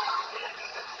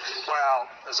 Well,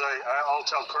 as I'll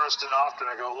tell Kirsten often,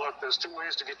 I go, look, there's two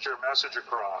ways to get your message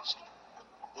across.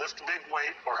 Lift big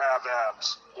weight or have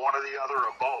abs. One or the other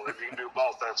or both. If you can do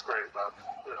both, that's great. But,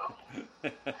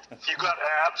 if you got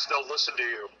abs, they'll listen to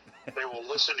you. They will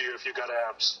listen to you if you got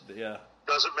abs. Yeah.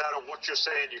 Doesn't matter what you're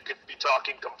saying. You could be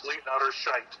talking complete and utter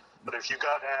shite. But if you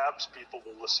got abs, people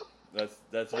will listen. That's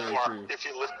very or true. If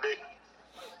you lift big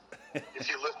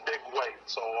weight.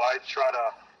 So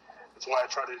that's why I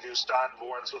try to do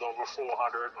Steinborns with over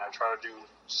 400, and I try to do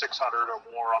 600 or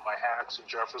more on my hacks and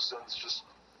Jeffersons, just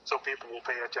so people will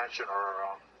pay attention.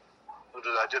 Or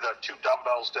I did a 2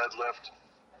 dumbbells deadlift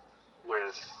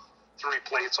with 3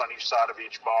 plates on each side of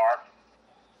each bar,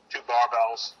 2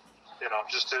 barbells,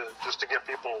 just to get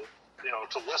people,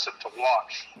 to listen, to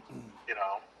watch,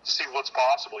 see what's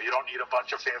possible. You don't need a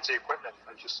bunch of fancy equipment.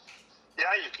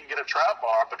 You can get a trap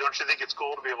bar, but don't you think it's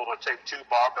cool to be able to take 2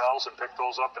 barbells and pick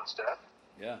those up instead?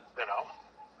 Yeah.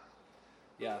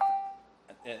 Yeah.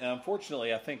 And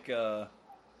unfortunately, I think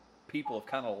people have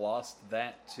kind of lost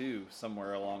that too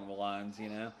somewhere along the lines,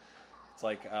 It's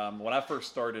like when I first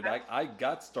started, I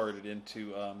got started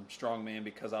into strongman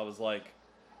because I was like,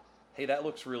 hey, that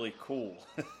looks really cool.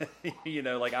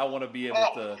 Like I want to be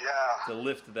able to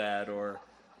lift that, or,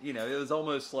 it was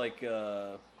almost like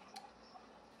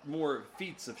more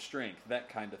feats of strength, that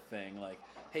kind of thing. Like,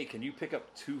 hey, can you pick up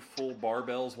 2 full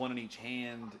barbells, 1 in each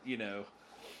hand,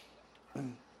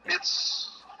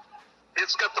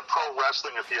 It's got the pro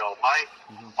wrestling appeal.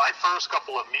 My first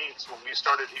couple of meets when we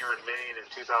started here in Maine in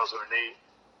 2008,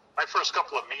 my first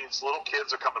couple of meets, little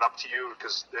kids are coming up to you and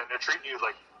they're treating you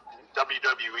like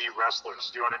WWE wrestlers.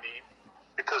 Do you know what I mean?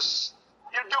 Because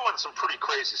you're doing some pretty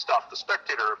crazy stuff. The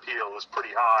spectator appeal is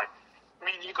pretty high. I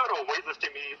mean, you go to a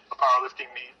weightlifting meet, a powerlifting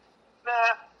meet,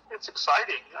 it's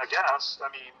exciting, I guess.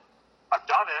 I mean, I've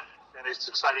done it, and it's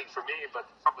exciting for me, but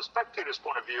from a spectator's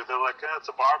point of view, they're like, it's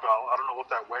a barbell, I don't know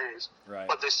what that weighs. Right.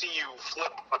 But they see you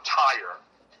flip a tire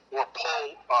or pull,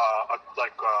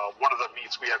 one of the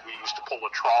meets we used to pull a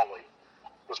trolley.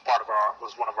 Was one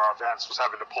of our events, was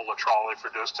having to pull a trolley for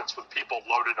distance with people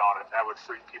loaded on it. That would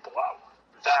freak people out.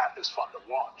 That is fun to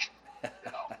watch,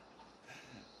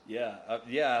 Yeah,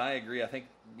 I agree. I think,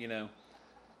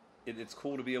 it's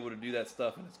cool to be able to do that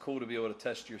stuff, and it's cool to be able to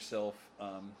test yourself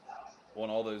on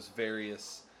all those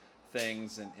various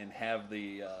things and have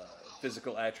the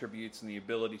physical attributes and the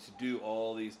ability to do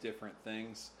all these different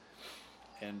things.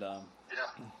 And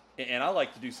and I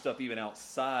like to do stuff even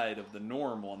outside of the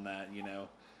norm on that,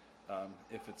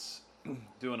 if it's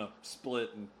doing a split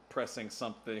and pressing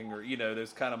something, or,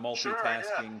 those kind of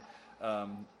multitasking. Sure,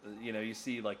 yeah. You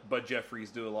see like Bud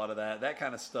Jeffries do a lot of that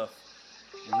kind of stuff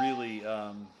really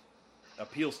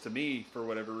appeals to me for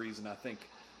whatever reason. I think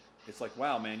it's like,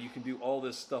 wow, man, you can do all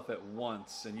this stuff at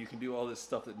once, and you can do all this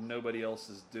stuff that nobody else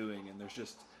is doing, and there's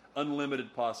just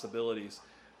unlimited possibilities.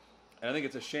 And I think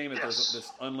it's a shame that there's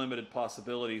this unlimited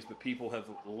possibilities, but people have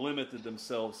limited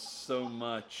themselves so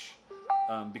much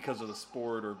because of the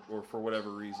sport or for whatever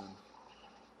reason.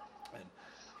 And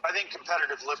I think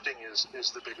competitive lifting is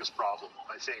the biggest problem.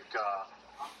 I think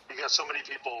you got so many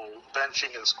people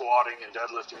benching and squatting and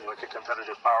deadlifting like a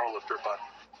competitive powerlifter, but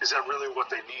is that really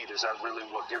what they need? Is that really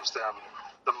what gives them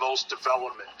the most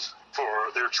development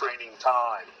for their training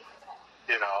time?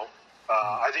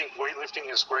 I think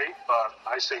weightlifting is great, but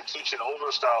I say teach an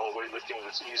older style of weightlifting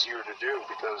that's easier to do,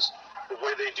 because the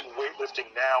way they do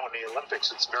weightlifting now in the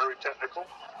Olympics, it's very technical,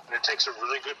 and it takes a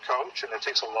really good coach, and it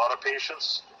takes a lot of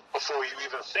patience before you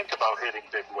even think about hitting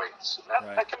big weights.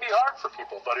 And that can be hard for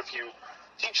people, but if you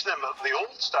teach them, the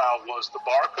old style was the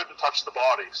bar couldn't touch the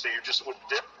body, so you just would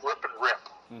dip, rip, and rip.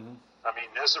 Mm-hmm. I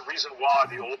mean, there's a reason why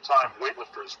the old-time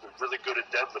weightlifters were really good at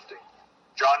deadlifting.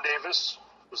 John Davis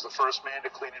was the first man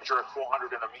to clean and jerk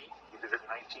 400 in a meet. He did it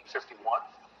in 1951.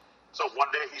 So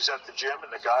one day he's at the gym, and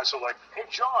the guys are like, hey,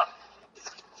 John,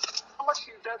 how much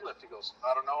do you deadlift? He goes,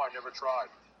 I don't know, I never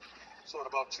tried. So at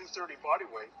about 230 body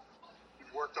weight, he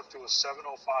worked up to a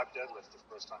 705 deadlift the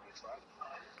first time he tried.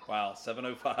 Wow,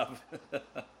 705.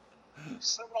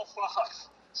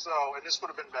 705. So, and this would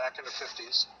have been back in the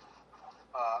 50s.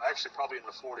 Actually, probably in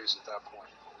the 40s at that point.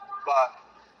 But,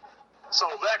 so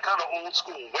that kind of old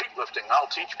school weightlifting, I'll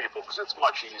teach people because it's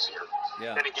much easier.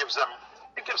 Yeah. And it gives them,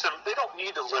 they don't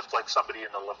need to lift like somebody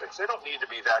in the Olympics. They don't need to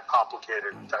be that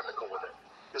complicated and technical with it.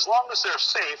 As long as they're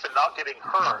safe and not getting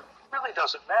hurt, it really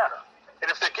doesn't matter. And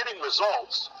if they're getting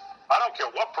results, I don't care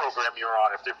what program you're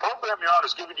on. If the program you're on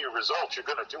is giving you results, you're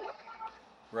going to do it.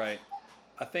 Right.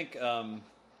 I think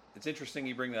it's interesting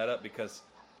you bring that up, because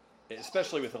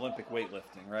especially with Olympic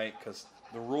weightlifting, right? Because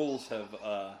the rules have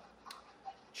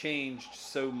changed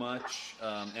so much,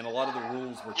 and a lot of the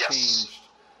rules were changed.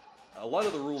 A lot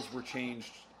of the rules were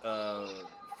changed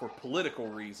for political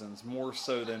reasons more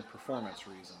so than performance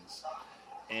reasons,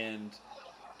 and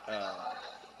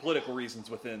political reasons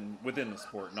within the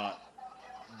sport, not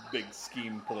big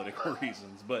scheme political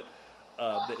reasons, but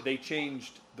they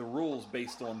changed the rules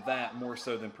based on that more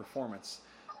so than performance.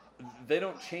 They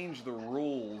don't change the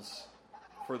rules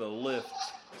for the lift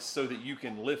so that you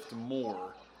can lift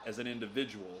more as an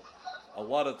individual. A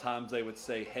lot of times they would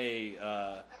say, hey,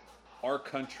 our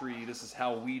country, this is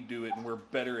how we do it, and we're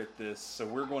better at this, so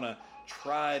we're going to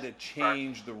try to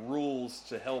change the rules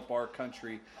to help our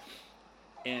country.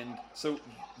 And so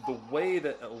the way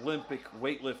that Olympic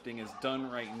weightlifting is done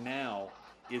right now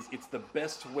is it's the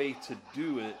best way to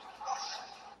do it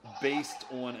based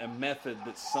on a method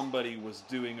that somebody was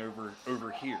doing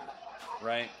over here,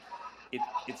 right?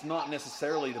 It's not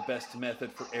necessarily the best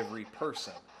method for every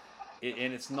person.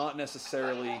 And it's not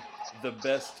necessarily the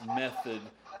best method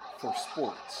for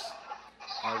sports.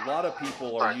 A lot of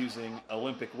people are using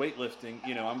Olympic weightlifting,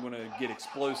 I'm going to get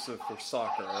explosive for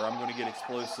soccer, or I'm going to get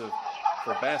explosive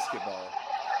for basketball.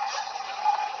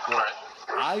 Well,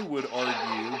 I would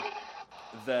argue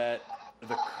that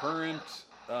the current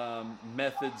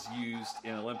methods used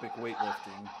in Olympic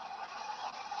weightlifting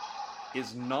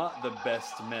is not the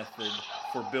best method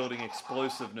for building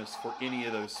explosiveness for any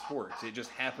of those sports. It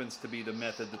just happens to be the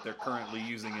method that they're currently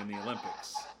using in the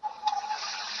Olympics.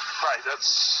 Right,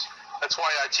 that's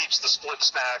why I teach the split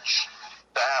snatch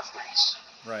to athletes.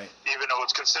 Right. Even though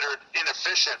it's considered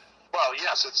inefficient, well,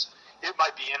 yes, it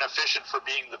might be inefficient for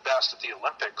being the best at the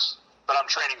Olympics, but I'm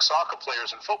training soccer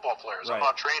players and football players. Right. I'm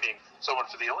not training someone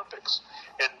for the Olympics.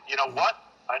 And you know what?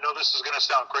 I know this is going to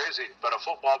sound crazy, but a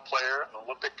football player,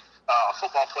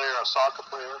 a soccer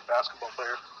player, basketball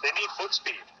player, they need foot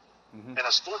speed. Mm-hmm. And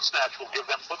a split snatch will give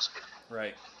them foot speed.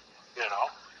 Right.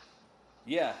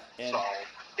 Yeah. And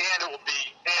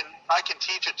and I can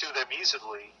teach it to them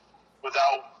easily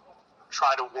without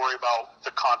trying to worry about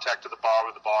the contact of the bar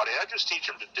with the body. I just teach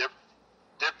them to dip,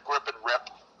 grip, and rip,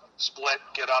 split,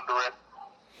 get under it.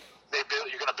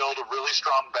 You're going to build a really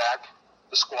strong back.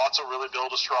 The squats will really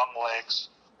build a strong legs.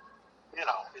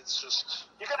 It's just,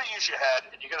 you got to use your head,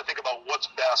 and you got to think about what's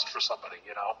best for somebody,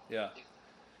 Yeah.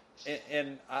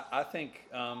 And I think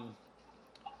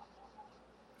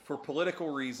for political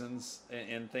reasons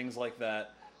and things like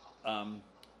that, and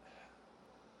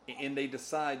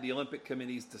the Olympic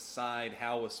committees decide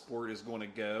how a sport is going to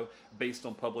go based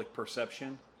on public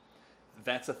perception.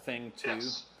 That's a thing too.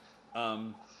 Yes.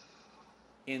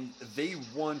 And they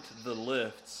want the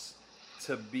lifts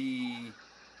to be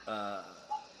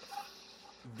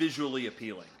visually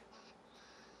appealing.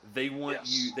 They want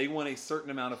they want a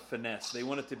certain amount of finesse. They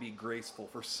want it to be graceful.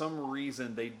 For some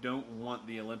reason, they don't want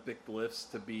the Olympic lifts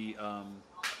to be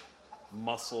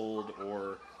muscled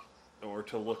or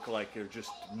to look like they're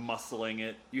just muscling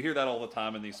it. You hear that all the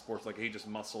time in these sports, like he just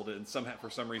muscled it, and for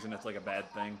some reason that's like a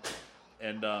bad thing.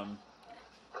 And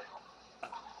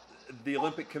the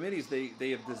Olympic committees,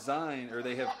 they have designed, or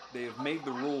they have made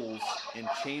the rules and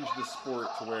changed the sport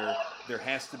to where there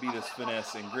has to be this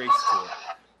finesse and grace to it.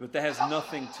 But that has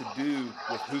nothing to do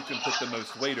with who can put the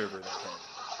most weight over their head.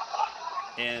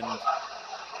 And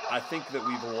I think that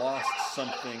we've lost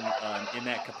something in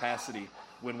that capacity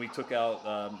when we took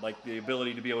out like the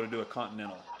ability to be able to do a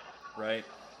continental, right?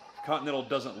 Continental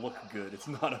doesn't look good. It's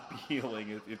not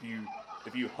appealing if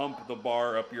you hump the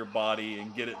bar up your body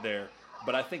and get it there.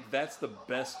 But I think that's the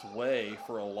best way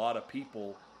for a lot of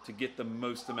people to get the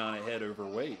most amount of head over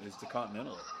weight is to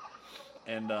continental it.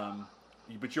 And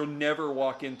but you'll never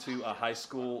walk into a high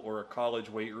school or a college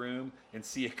weight room and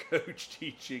see a coach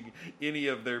teaching any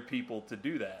of their people to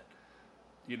do that.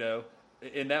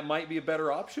 And that might be a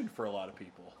better option for a lot of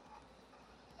people.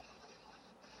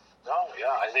 No,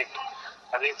 yeah, I think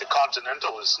the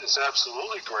Continental is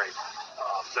absolutely great.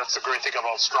 That's the great thing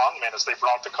about Strongman is they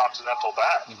brought the Continental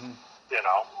back. Mm-hmm.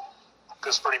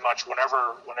 Because pretty much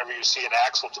whenever you see an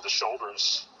axle to the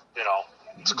shoulders,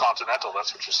 it's a Continental.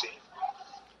 That's what you're seeing.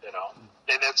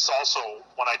 And it's also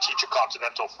when I teach a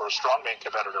Continental for a Strongman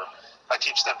competitor, I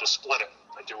teach them to split it.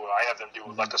 I have them do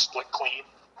like a split clean.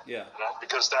 Yeah.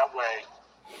 Because that way,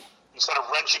 instead of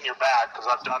wrenching your back, because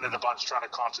I've done it a bunch trying to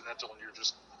Continental, and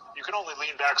you can only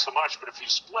lean back so much, but if you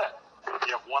split,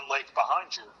 you have one leg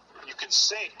behind you, you can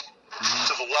sink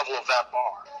to the level of that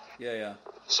bar. Yeah.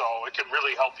 So it can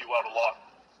really help you out a lot.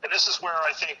 And this is where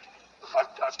I think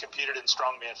I've competed in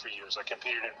strongman for years. I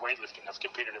competed in weightlifting. I've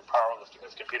competed in powerlifting.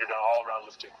 I've competed in all-around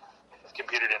lifting. I've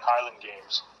competed in Highland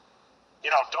Games.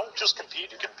 don't just compete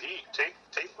to compete. Take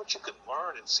what you can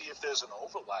learn and see if there's an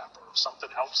overlap or if something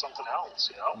helps something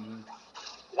else. Mm-hmm.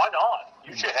 Why not?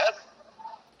 Use your head.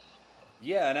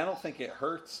 Yeah, and I don't think it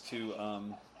hurts to,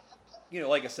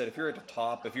 like I said, if you're at the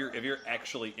top, if you're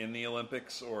actually in the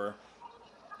Olympics, or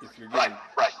if you're getting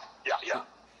right, yeah.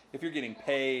 If you're getting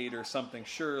paid or something,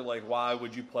 sure, like why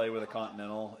would you play with a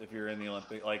Continental if you're in the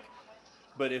Olympic? Like,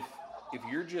 but if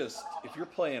you're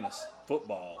playing a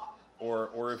football,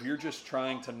 or if you're just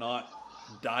trying to not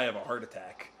die of a heart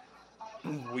attack,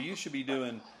 well, you should be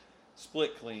doing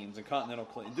split cleans and continental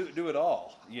cleans. Do it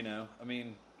all, I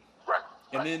mean, right.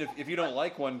 And then if you don't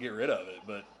like one, get rid of it,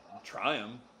 but try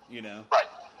them, Right.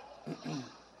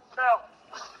 Now,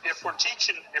 if we're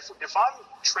teaching, if I'm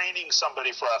training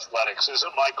somebody for athletics,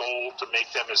 isn't my goal to make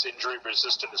them as injury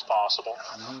resistant as possible?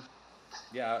 Mm-hmm.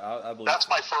 Yeah, I believe that's so.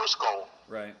 my first goal.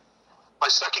 Right. My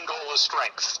second goal is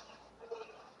strength.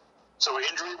 So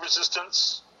injury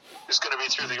resistance is going to be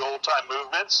through the old-time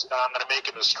movements, and I'm going to make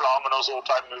it as strong in those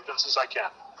old-time movements as I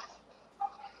can.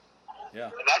 Yeah.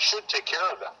 And that should take care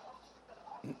of them.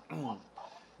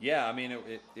 Yeah, I mean,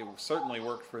 it certainly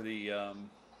worked for the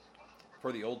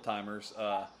old timers.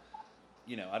 I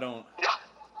don't. Yeah.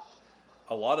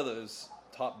 A lot of those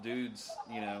top dudes,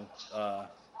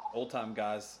 old time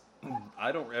guys,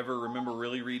 I don't ever remember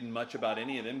really reading much about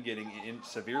any of them getting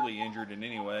severely injured in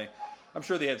any way. I'm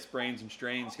sure they had sprains and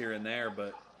strains here and there,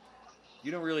 but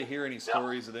you don't really hear any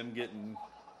stories of them getting,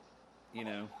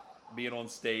 being on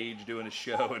stage doing a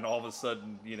show and all of a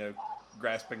sudden,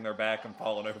 grasping their back and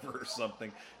falling over or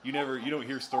something. You don't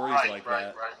hear stories like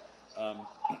that. Right. No.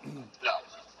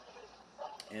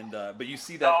 And but you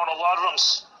see that. No, and a lot of them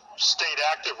stayed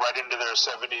active right into their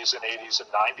 70s and 80s and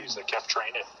 90s. They kept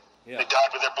training. Yeah. They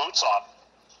died with their boots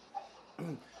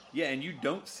on. Yeah, and you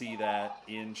don't see that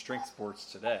in strength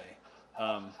sports today.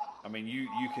 I mean, you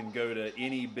can go to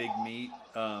any big meet,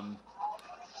 powerlifting,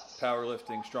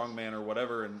 strongman, or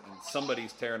whatever, and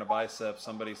somebody's tearing a bicep,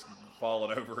 somebody's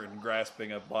falling over and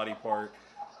grasping a body part.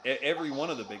 Every one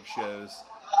of the big shows,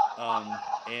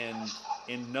 and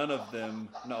in none of them,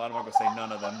 no, I'm not going to say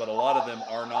none of them, but a lot of them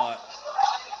are not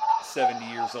 70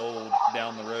 years old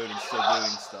down the road and still doing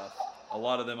stuff. A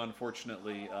lot of them,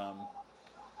 unfortunately,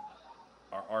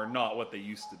 are not what they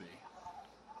used to be.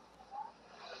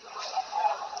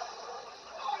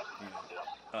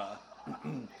 Well,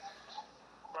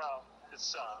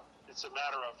 it's a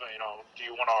matter of, do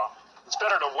you want to... It's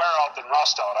better to wear out than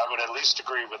rust out. I would at least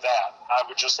agree with that. I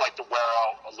would just like to wear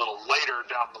out a little later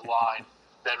down the line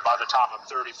than by the time I'm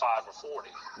 35 or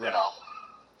 40, Right.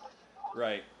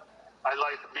 Right. I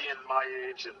like being my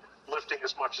age and lifting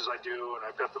as much as I do, and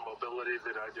I've got the mobility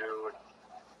that I do,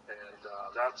 and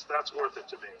that's worth it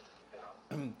to me.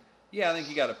 Yeah, I think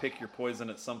you got to pick your poison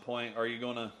at some point. Are you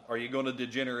gonna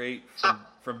degenerate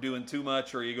from doing too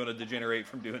much, or are you gonna degenerate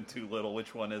from doing too little?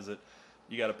 Which one is it?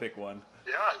 You got to pick one.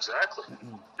 Yeah, exactly.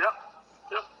 Yeah.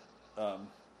 Yeah.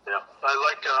 I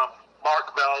like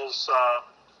Mark Bell's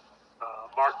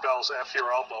F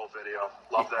Your Elbow video.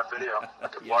 Love that video. I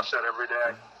could watch that every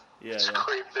day. Yeah, it's a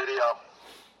great video.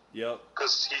 Yep.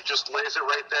 Because he just lays it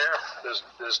right there.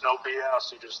 There's no BS.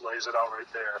 He just lays it out right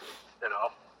there.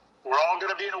 We're all going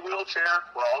to be in a wheelchair.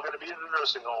 We're all going to be in a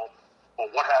nursing home.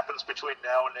 But what happens between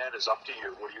now and then is up to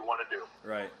you. What do you want to do?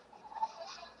 Right.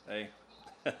 Hey.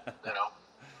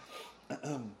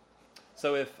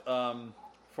 So if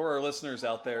for our listeners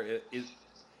out there,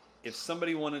 if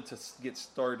somebody wanted to get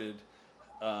started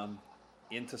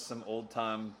into some old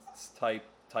time type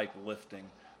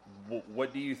lifting,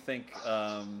 what do you think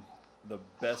the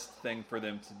best thing for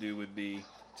them to do would be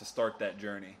to start that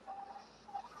journey?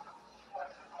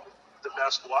 The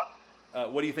best what?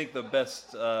 What do you think the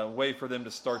best way for them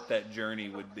to start that journey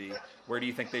would be? Where do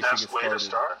you think they should get started? Best way to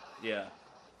start? Yeah.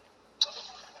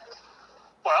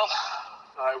 Well,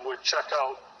 I would check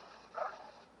out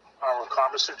our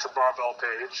Kama Sutra Barbell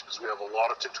page, because we have a lot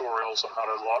of tutorials on how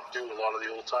to do a lot of the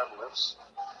old-time lifts.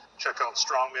 Check out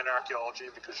Strongman Archaeology,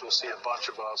 because you'll see a bunch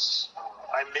of us.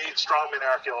 I made Strongman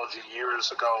Archaeology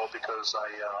years ago because I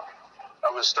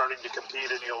was starting to compete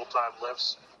in the old-time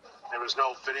lifts. There was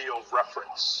no video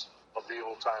reference of the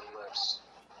old-time lifts.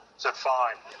 I said,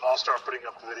 fine, I'll start putting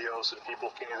up videos, and people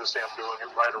can either say I'm doing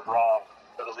it right or wrong,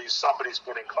 but at least somebody's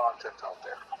putting content out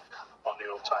there on the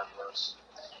old-time lifts.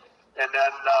 And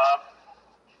then,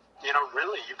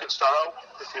 really, you can start out,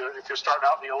 if you're starting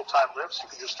out in the old-time lifts, you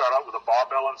can just start out with a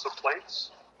barbell and some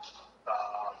plates.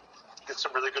 Get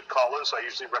some really good collars. I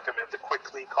usually recommend the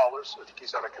Quickly collars. I think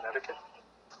he's out of Connecticut.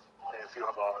 And if you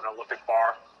have an Olympic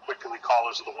bar, Quickly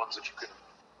collars are the ones that you can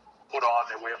put on.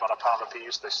 They weigh about a pound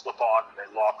apiece. They slip on and they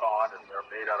lock on, and they're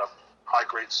made out of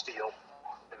high-grade steel.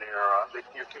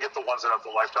 you can get the ones that have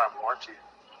the lifetime warranty.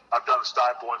 I've done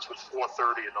Steib ones with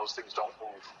 430, and those things don't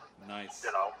move. Nice.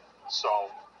 So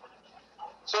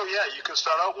yeah, you can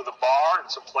start out with a bar and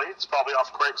some plates, probably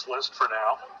off Craigslist for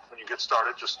now. When you get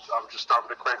started, I would just start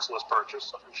with a Craigslist purchase,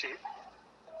 something cheap.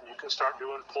 And you can start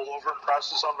doing pullover and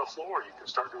presses on the floor. You can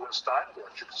start doing Steib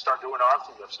boards. You can start doing arm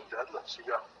lifts and deadlifts. You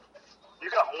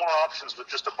got more options with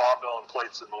just a barbell and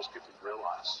plates than most people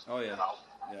realize. Oh yeah.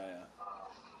 Yeah.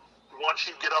 Once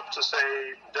you get up to,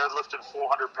 say, deadlifting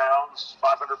 400 pounds,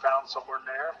 500 pounds, somewhere in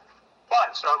there, fine,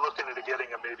 start looking into getting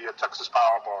maybe a Texas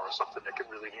Power Bar or something that can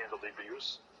really handle the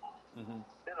abuse. Mm-hmm.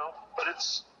 But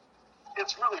it's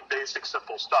really basic,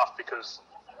 simple stuff, because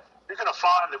you're going to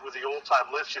find that with the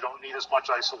old-time lifts, you don't need as much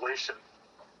isolation.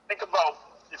 Think about,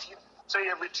 if you say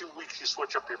every 2 weeks you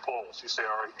switch up your poles. You say,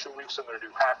 all right, 2 weeks I'm going to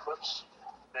do hack lifts,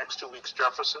 next 2 weeks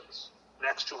Jeffersons,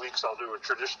 next 2 weeks I'll do a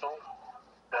traditional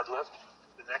deadlift,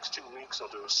 the next 2 weeks I'll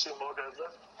do a sumo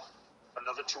deadlift,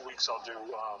 another 2 weeks I'll do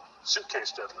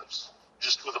suitcase deadlifts,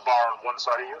 just with a bar on one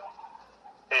side of you,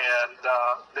 and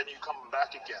then you come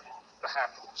back again, the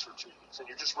hack lifts for 2 weeks, and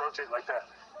you just rotate like that.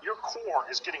 Your core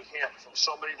is getting hit from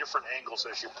so many different angles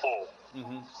as you pull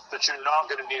that you're not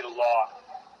going to need a lot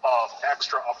of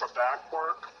extra upper back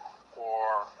work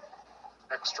or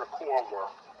extra core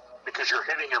work, because you're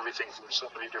hitting everything from so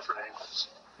many different angles.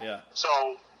 Yeah. So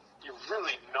you're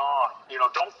really not,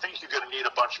 don't think you're going to need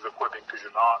a bunch of equipment, because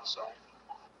you're not. So,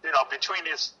 between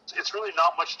it's really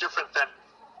not much different than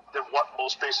what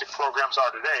most basic programs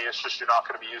are today. It's just you're not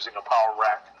going to be using a power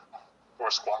rack or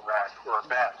a squat rack or a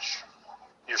bench.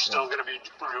 You're still going to be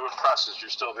doing presses. You're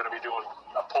still going to be doing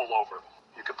a pullover.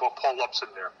 You can put pull-ups in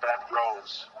there, bent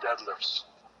rows, deadlifts,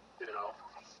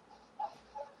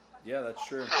 Yeah, that's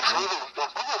true. It's really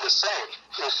the same.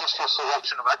 It's just your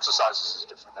selection of exercises is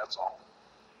different, that's all.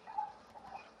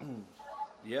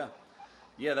 Yeah,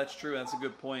 that's true. That's a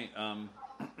good point. I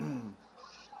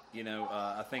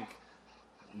think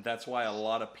that's why a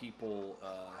lot of people.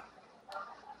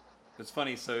 It's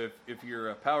funny. So if you're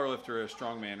a powerlifter or a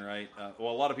strongman, right? A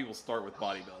lot of people start with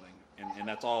bodybuilding, and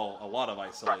that's all a lot of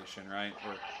isolation, right?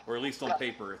 Or at least on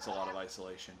paper, it's a lot of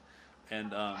isolation,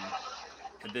 and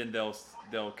then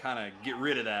they'll kind of get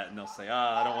rid of that, and they'll say,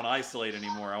 I don't want to isolate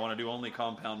anymore. I want to do only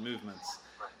compound movements.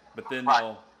 But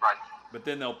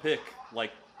then they'll pick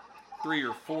like 3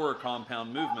 or 4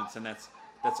 compound movements, and that's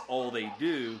all they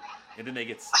do, and then they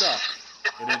get stuck.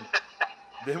 And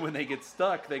then when they get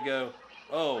stuck, they go,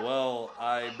 oh, well,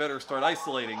 I better start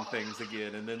isolating things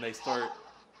again. And then they start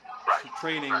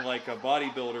training like a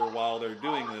bodybuilder while they're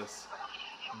doing this.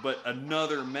 But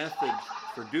another method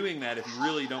for doing that, if you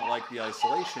really don't like the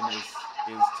isolation, is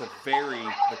to vary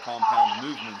the compound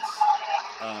movements,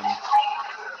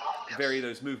 vary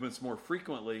those movements more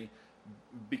frequently,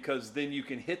 because then you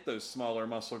can hit those smaller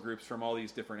muscle groups from all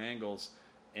these different angles,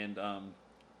 and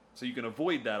so you can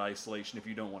avoid that isolation if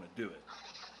you don't want to do it.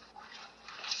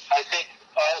 I think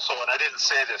also, and I didn't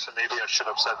say this, and maybe I should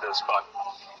have said this, but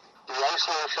the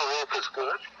isolation work is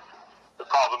good. The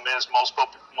problem is most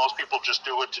people just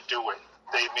do it to do it.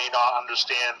 They may not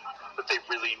understand that they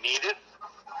really need it,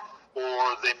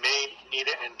 or they may need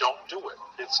it and don't do it.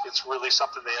 It's really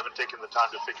something they haven't taken the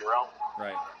time to figure out.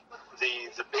 Right.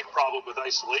 The big problem with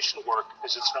isolation work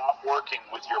is it's not working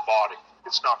with your body.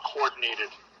 It's not coordinated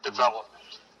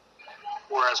development.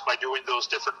 Whereas by doing those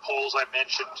different polls I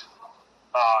mentioned,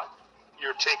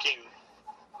 you're taking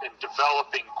and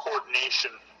developing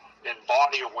coordination and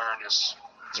body awareness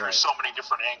through so many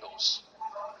different angles.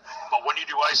 But when you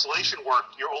do isolation work,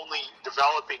 you're only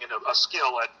developing a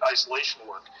skill at isolation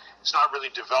work. It's not really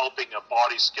developing a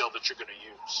body skill that you're going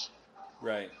to use.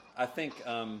 Right. I think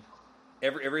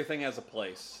everything has a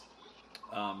place,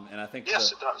 and I think it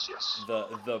does. Yes.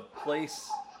 The place,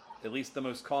 at least the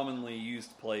most commonly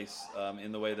used place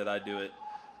in the way that I do it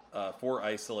for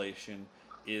isolation,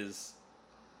 is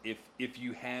if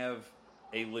you have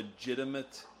a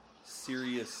legitimate,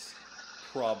 serious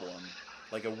problem,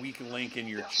 like a weak link in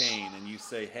your chain, and you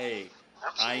say, hey,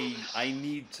 I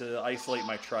need to isolate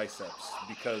my triceps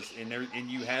because, and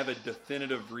you have a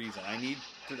definitive reason. I need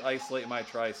to isolate my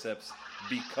triceps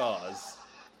because,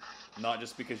 not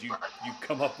just because you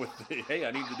come up with, hey,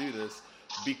 I need to do this,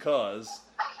 because,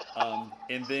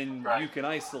 and then you can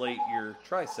isolate your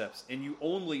triceps. And you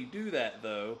only do that,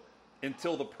 though,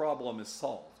 until the problem is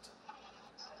solved.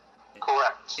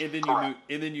 Correct.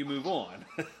 And then you move on.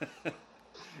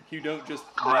 You don't just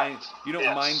Yes.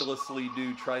 mindlessly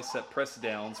do tricep press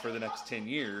downs for the next 10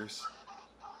 years.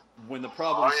 When the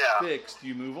problem's fixed,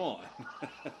 you move on.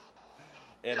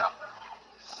 And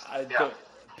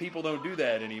people don't do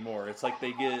that anymore. It's like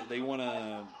they want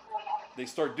to they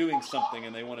start doing something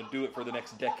and they want to do it for the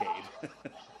next decade.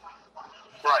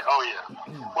 Right. Oh yeah.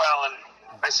 Well, and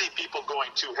I see people going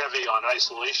too heavy on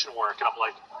isolation work, and I'm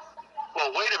like,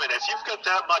 well, wait a minute. If you've got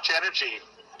that much energy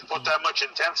to put that much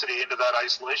intensity into that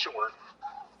isolation work,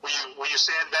 were you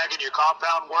sandbagging your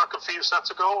compound work a few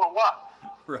sets ago, or what?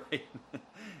 Right.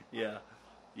 Yeah.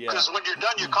 Yeah. Because when you're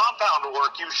done your compound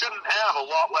work, you shouldn't have a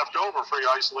lot left over for your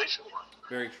isolation work.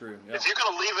 Very true. Yep. If you're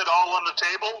going to leave it all on the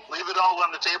table, leave it all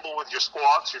on the table with your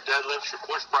squats, your deadlifts, your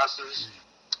push presses,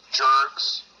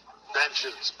 jerks,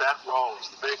 benches, bent rows,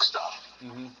 the big stuff.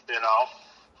 Mm-hmm. You know,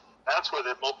 that's where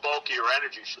the bulk of your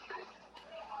energy should be.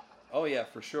 Oh yeah,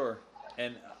 for sure.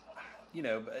 And you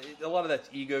know, a lot of that's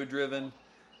ego driven.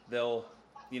 They'll,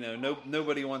 you know,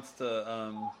 nobody wants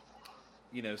to,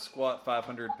 you know, squat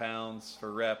 500 pounds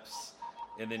for reps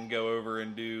and then go over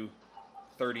and do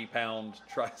 30-pound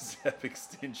tricep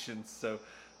extensions. So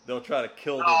they'll try to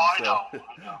kill themselves.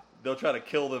 They'll try to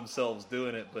kill themselves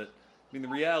doing it. But I mean, the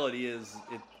reality is,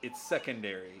 it's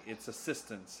secondary. It's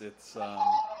assistance. It's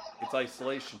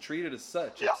isolation. Treat it as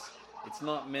such. Yeah. It's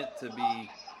not meant to be.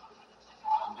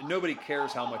 Nobody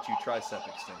cares how much you tricep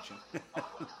extension.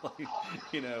 Like,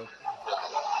 you know,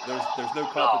 there's no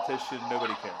competition.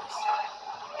 Nobody cares.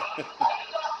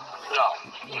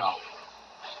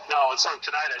 No, it's like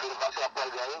tonight I did a bunch of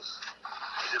upright rows.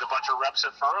 I did a bunch of reps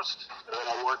at first, and then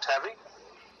I worked heavy.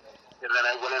 And then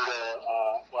I went into,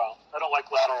 well, I don't like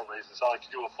lateral raises. I like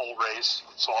to do a full raise,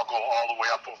 so I'll go all the way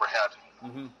up overhead.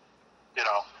 Mm-hmm. You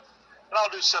know, and I'll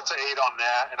do sets of 8 on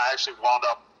that, and I actually wound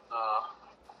up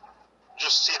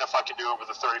just seeing if I could do over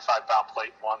the 35-pound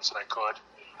plate once, and I could.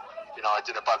 You know, I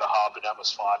did it by the hub, and that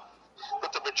was fun. But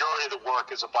the majority of the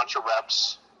work is a bunch of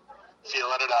reps,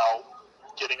 feeling it out,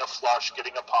 getting a flush,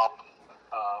 getting a pump,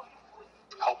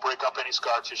 help break up any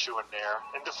scar tissue in there,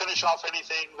 and to finish off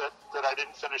anything that I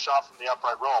didn't finish off from the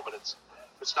upright row. But it's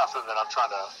nothing that I'm trying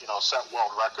to, you know, set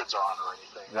world records on or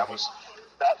anything. That was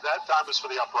that time was for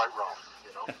the upright row.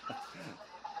 You know.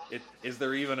 Is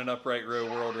there even an upright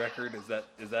row world record? Is that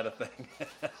a thing?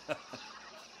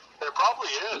 There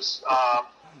probably is.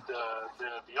 The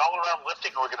All Around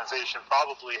Lifting Organization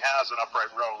probably has an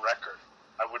upright row record.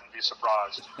 I wouldn't be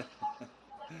surprised.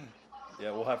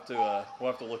 Yeah, we'll have to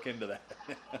look into that.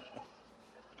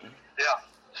 Yeah,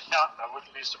 I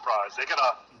wouldn't be surprised. They got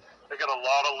a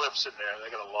lot of lifts in there. They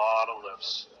got a lot of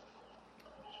lifts.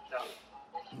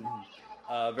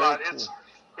 Yeah. Very but cool.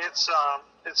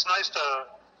 It's nice to,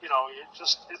 you know,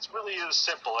 it really is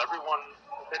simple.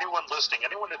 Anyone listening,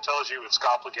 anyone that tells you it's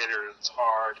complicated, or it's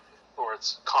hard, or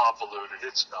it's convoluted,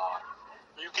 it's not.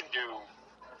 You can do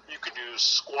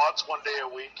squats one day a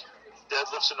week,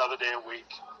 deadlifts another day a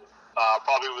week.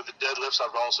 Probably with the deadlifts, I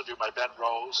would also do my bent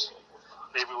rows.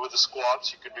 Maybe with the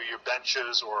squats, you can do your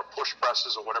benches or push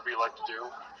presses or whatever you like to do.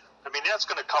 I mean, that's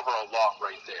going to cover a lot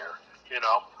right there, you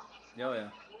know? Oh, yeah.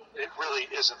 It really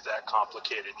isn't that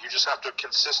complicated. You just have to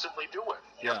consistently do it.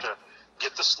 You have to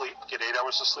get the sleep, get 8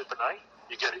 hours of sleep a night.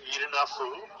 You got to eat enough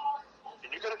food,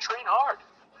 and you got to train hard.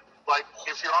 Like,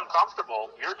 if you're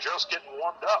uncomfortable, you're just getting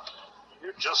warmed up.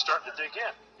 You're just starting to dig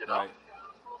in, you know? Right.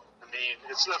 I mean,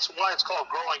 that's why it's called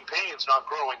growing pains, not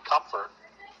growing comfort,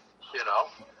 you know?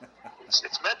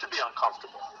 It's meant to be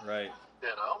uncomfortable. Right.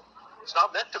 You know? It's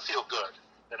not meant to feel good,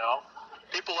 you know?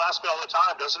 People ask me all the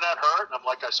time, doesn't that hurt? And I'm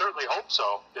like, I certainly hope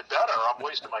so. It better. I'm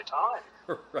wasting my time.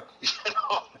 Right. You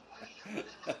know?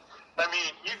 I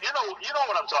mean, you know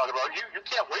what I'm talking about. You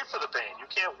can't wait for the pain. You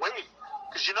can't wait.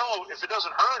 Because you know, if it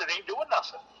doesn't hurt, it ain't doing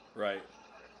nothing. Right.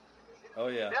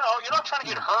 Oh, yeah. You know, you're not trying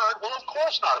to get hurt. Well, of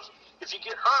course not. If you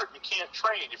get hurt, you can't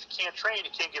train. If you can't train,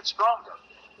 you can't get stronger.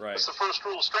 Right. That's the first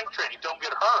rule of strength training. Don't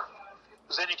get hurt.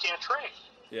 Because then you can't train.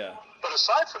 Yeah. But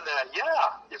aside from that,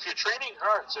 yeah, if your training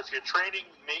hurts, if your training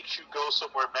makes you go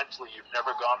somewhere mentally you've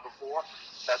never gone before,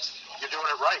 you're doing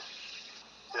it right.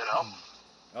 You know?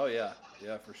 Oh, yeah.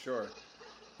 Yeah, for sure.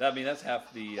 I mean, that's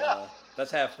half the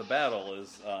battle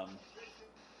is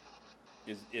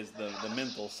the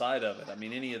mental side of it. I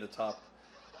mean,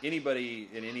 anybody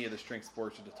in any of the strength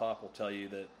sports at the top will tell you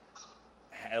that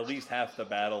at least half the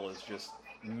battle is just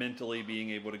mentally being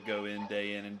able to go in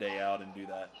and day out and do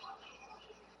that.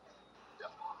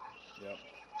 Yep.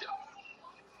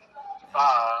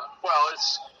 Well,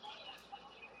 it's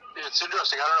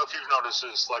interesting. I don't know if you've noticed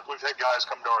this. Like, we've had guys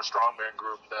come to our strongman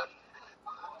group that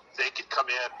they could come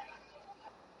in,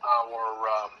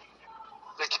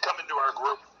 they could come into our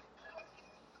group,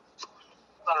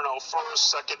 I don't know, first,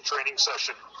 second training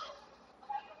session,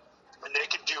 and they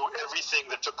could do everything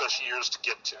that took us years to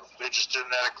get to. They just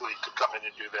genetically could come in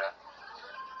and do that.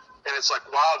 And it's like,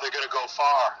 wow, they're going to go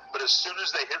far. But as soon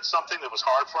as they hit something that was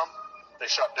hard for them, They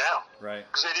shut down. Right.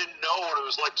 Because they didn't know what it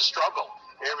was like to struggle.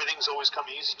 Everything's always come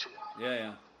easy to them.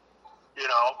 Yeah. You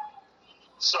know?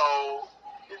 So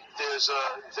there's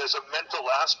a mental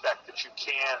aspect that you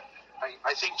can't.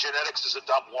 I think genetics is a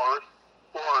dumb word,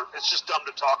 or it's just dumb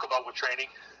to talk about with training.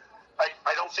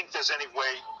 I don't think there's any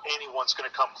way anyone's going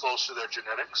to come close to their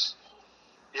genetics.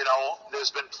 You know, there's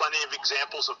been plenty of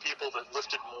examples of people that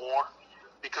lifted more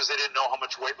because they didn't know how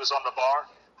much weight was on the bar.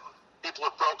 People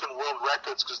have broken world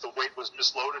records because the weight was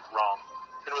misloaded wrong.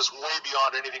 It was way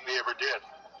beyond anything they ever did.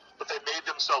 But they made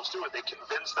themselves do it. They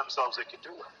convinced themselves they could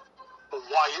do it. But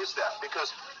why is that?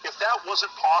 Because if that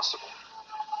wasn't possible,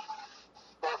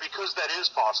 or because that is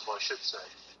possible, I should say,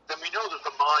 then we know that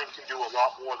the mind can do a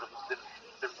lot more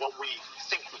than what we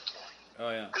think we can.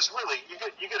 Oh, yeah. Because really,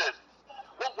 you get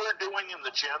what we're doing in the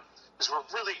gym is we're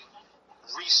really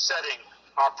resetting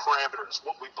our parameters,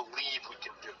 what we believe we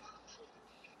can do.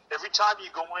 Every time you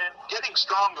go in, getting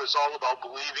stronger is all about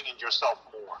believing in yourself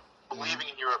more, believing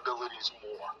in your abilities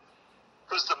more.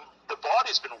 Because the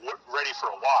body's been ready for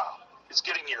a while. It's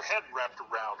getting your head wrapped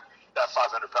around that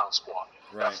 500-pound squat,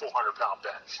 right, that 400-pound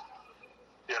bench.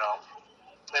 You know?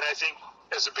 And I think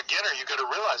as a beginner, you got to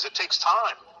realize it takes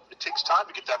time. It takes time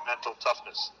to get that mental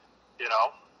toughness. You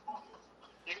know?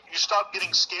 You stop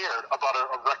getting scared about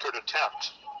a record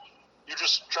attempt. You're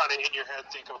just trying to, in your head,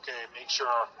 think, okay, make sure,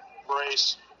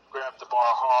 brace, grab the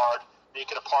bar hard,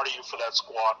 make it a part of you for that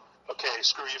squat. Okay,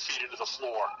 screw your feet into the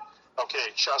floor.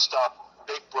 Okay, chest up,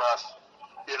 big breath,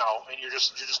 you know, and you're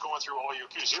just going through all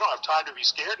your cues. You don't have time to be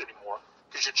scared anymore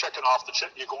because you're checking off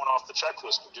you're going off the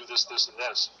checklist to do this, this, and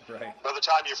this. Right. By the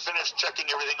time you're finished checking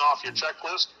everything off your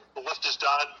checklist, the lift is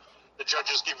done. The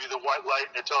judges give you the white light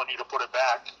and they're telling you to put it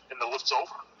back, and the lift's over.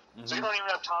 Mm-hmm. So you don't even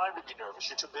have time to be nervous.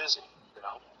 You're too busy, you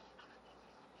know.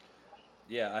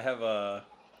 Yeah, I have a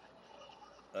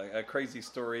crazy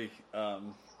story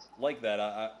like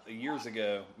that. Years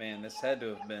ago, man, this had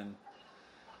to have been,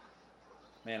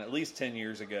 at least 10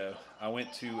 years ago. I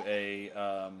went to a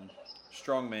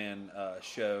strongman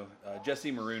show.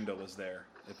 Jesse Marunda was there,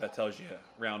 if that tells you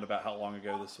round about how long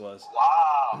ago this was.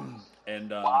 Wow.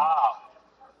 And wow.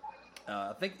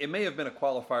 I think it may have been a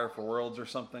qualifier for Worlds or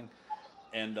something.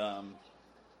 And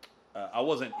I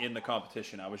wasn't in the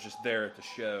competition. I was just there at the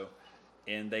show.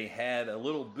 And they had a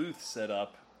little booth set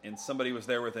up, and somebody was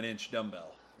there with an inch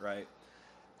dumbbell, right?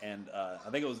 And I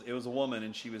think it was a woman,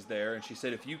 and she was there, and she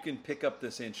said, if you can pick up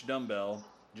this inch dumbbell,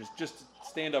 just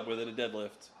stand up with it, a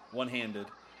deadlift, one-handed,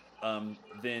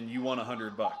 then you won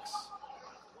 $100.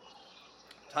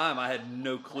 I had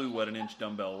no clue what an inch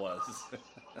dumbbell was.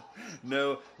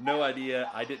 no idea.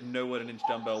 I didn't know what an inch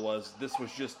dumbbell was. This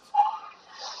was just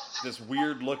this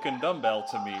weird-looking dumbbell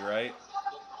to me, right?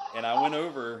 And I went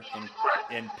over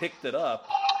and picked it up,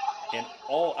 and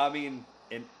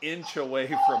an inch away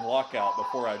from lockout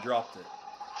before I dropped it.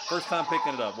 First time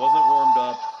picking it up, wasn't warmed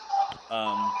up,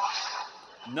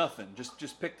 nothing.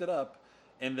 Just picked it up,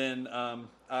 and then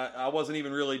I wasn't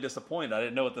even really disappointed. I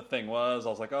didn't know what the thing was. I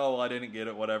was like, oh, well, I didn't get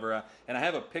it, whatever. And I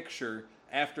have a picture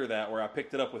after that where I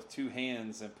picked it up with two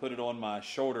hands and put it on my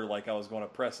shoulder like I was going to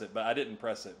press it, but I didn't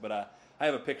press it. But I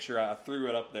have a picture. I threw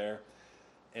it up there,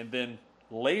 and then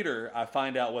later, I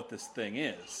find out what this thing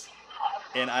is,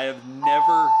 and I have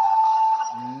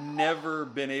never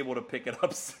been able to pick it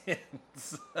up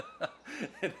since.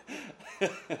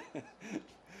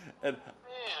 and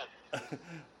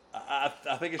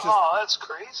I think it's just. Oh, that's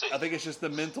crazy. I think it's just the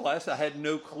mental aspect. I had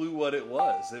no clue what it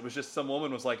was. It was just some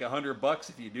woman was like $100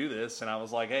 if you do this, and I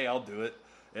was like, hey, I'll do it.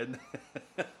 And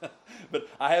but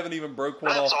I haven't even broke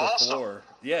one off the floor.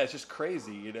 Yeah, it's just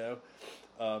crazy, you know.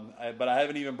 But I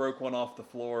haven't even broke one off the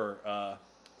floor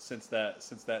since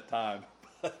that time.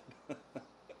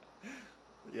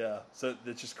 Yeah, so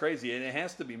it's just crazy, and it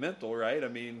has to be mental, right? I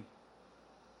mean,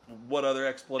 what other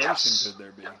explanation could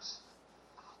there be? Yes.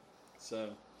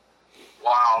 So.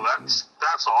 Wow, that's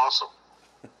awesome.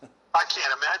 I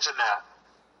can't imagine that.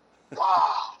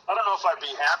 Wow, I don't know if I'd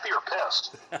be happy or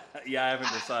pissed. Yeah, I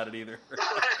haven't decided either. You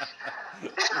know,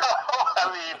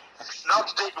 I mean, not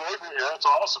to take away from you, that's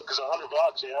awesome, because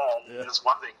 $100, yeah, it's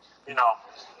one thing. You know,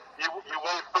 you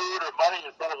weigh food or money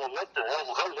in front of a lifter,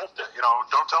 he'll lift it. You know,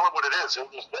 don't tell him what it is,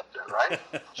 he'll just lift it, right?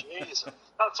 Jeez,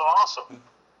 that's awesome.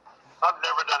 I've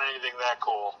never done anything that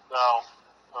cool.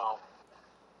 No.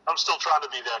 I'm still trying to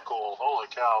be that cool. Holy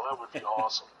cow, that would be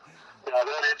awesome. Yeah,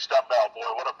 that inch dumbbell,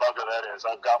 boy, what a bugger that is.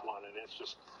 I've got one, and it's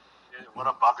just, what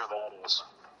a bugger that is.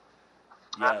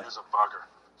 That is a bugger.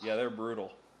 Yeah, they're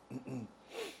brutal.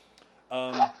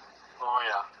 Oh,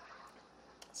 yeah.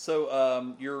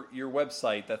 So, your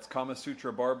website, that's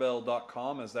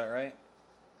kamasutrabarbell.com, is that right?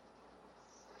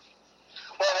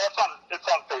 Well, it's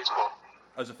on Facebook.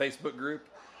 As a Facebook group?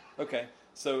 Okay.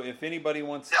 So if anybody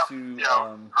wants to...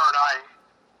 her and I...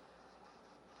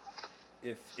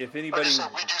 If anybody... Like I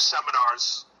said, we do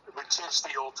seminars. We teach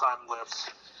the old-time lifts.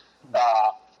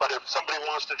 But if somebody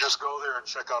wants to just go there and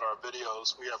check out our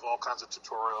videos, we have all kinds of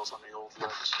tutorials on the old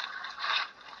lifts.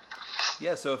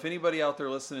 Yeah, so if anybody out there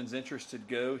listening is interested,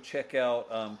 go check out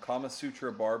Kama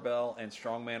Sutra Barbell and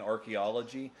Strongman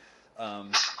Archaeology.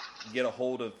 Get a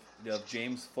hold of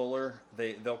James Fuller.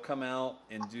 They'll come out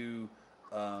and do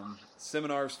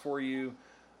seminars for you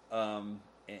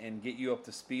and get you up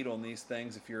to speed on these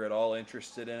things if you're at all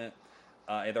interested in it.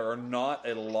 There are not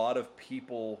a lot of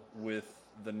people with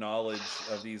the knowledge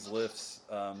of these lifts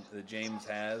that James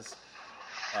has.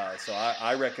 So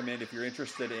I recommend, if you're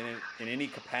interested in it in any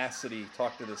capacity,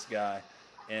 talk to this guy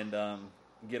and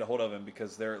get a hold of him,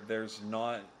 because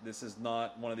this is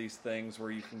not one of these things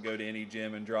where you can go to any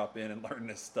gym and drop in and learn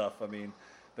this stuff. I mean,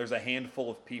 there's a handful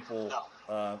of people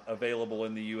available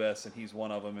in the U.S., and he's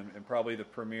one of them, and probably the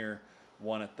premier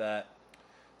one at that.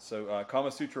 So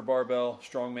Kama Sutra Barbell,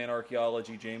 Strongman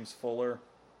Archaeology, James Fuller.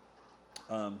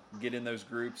 Get in those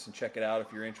groups and check it out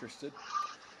if you're interested.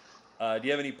 Do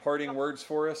you have any parting words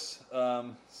for us?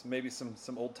 Maybe some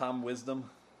old-time wisdom?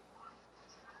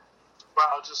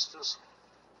 Well, just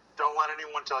don't let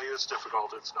anyone tell you it's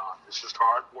difficult. It's not. It's just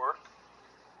hard work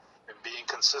and being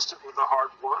consistent with the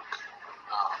hard work.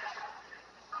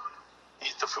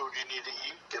 Eat the food you need to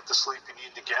eat, get the sleep you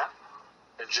need to get,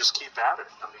 and just keep at it.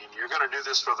 I mean, you're going to do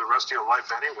this for the rest of your life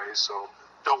anyway, so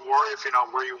don't worry if you're not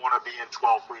where you want to be in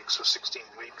 12 weeks or 16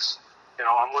 weeks. You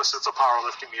know, unless it's a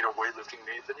powerlifting meet or weightlifting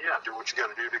meet, then yeah, do what you got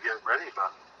to do to get ready.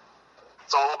 But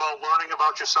it's all about learning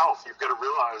about yourself. You've got to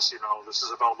realize, this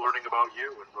is about learning about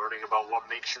you and learning about what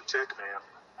makes you tick, man.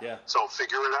 Yeah. So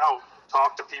figure it out.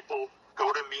 Talk to people.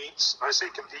 Go to meets. I say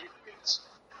compete in meets.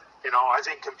 I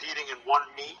think competing in one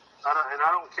meet, I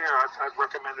don't care. I've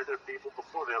recommended it to people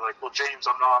before. They're like, well, James,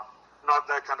 I'm not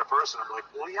that kind of person. I'm like,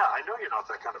 well, yeah, I know you're not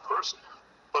that kind of person.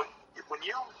 But when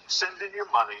you send in your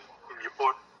money and you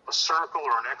put a circle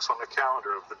or an X on the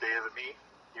calendar of the day of the meet,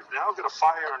 you've now got a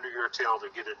fire under your tail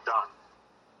to get it done.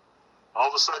 All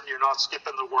of a sudden, you're not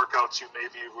skipping the workouts you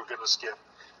maybe were going to skip.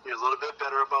 You're a little bit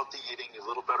better about the eating, you're a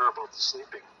little better about the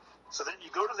sleeping. So then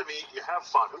you go to the meet, you have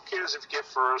fun. Who cares if you get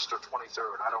first or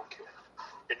 23rd? I don't care.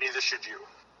 And neither should you.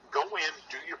 Go in,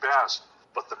 do your best.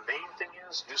 But the main thing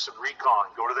is, do some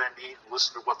recon. Go to that meet and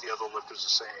listen to what the other lifters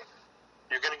are saying.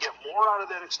 You're going to get more out of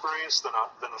that experience than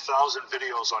 1,000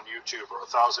 videos on YouTube or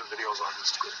 1,000 videos on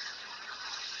Instagram.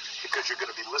 Because you're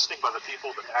going to be listening by the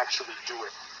people that actually do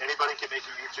it. Anybody can make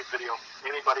a YouTube video.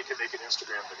 Anybody can make an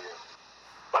Instagram video.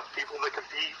 But people that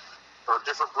compete are a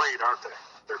different breed, aren't they?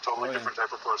 They're a totally different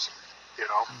type of person,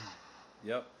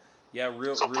 Yep.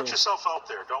 Yeah, So put yourself out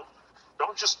there.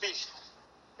 Don't just be,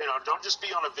 don't just be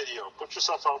on a video. Put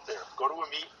yourself out there. Go to a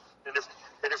meet, and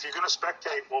if you're going to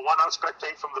spectate, well, why not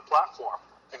spectate from the platform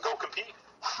and go compete?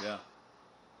 Yeah.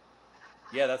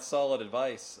 Yeah, that's solid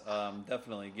advice.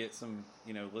 Definitely get some,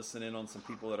 listen in on some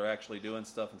people that are actually doing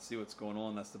stuff and see what's going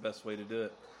on. That's the best way to do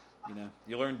it.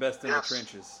 You learn best in the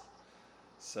trenches.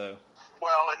 So.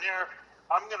 Well, and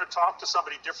I'm going to talk to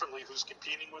somebody differently who's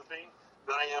competing with me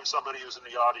than I am somebody who's in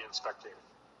the audience spectating.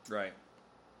 Right.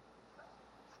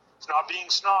 It's not being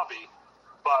snobby,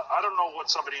 but I don't know what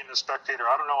somebody in the spectator,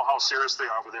 I don't know how serious they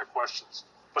are with their questions.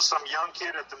 But some young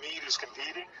kid at the meet who's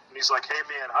competing, and he's like, hey,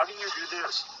 man, how do you do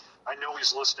this? I know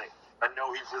he's listening. I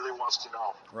know he really wants to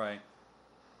know. Right.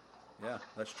 Yeah,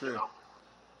 that's true.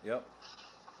 Yep.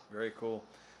 Very cool.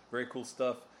 Very cool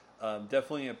stuff.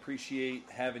 Definitely appreciate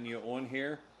having you on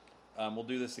here. We'll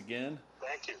do this again.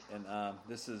 Thank you. And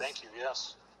this is Thank you,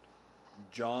 yes.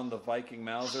 John the Viking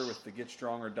Mauser with the Get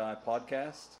Strong or Die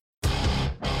podcast.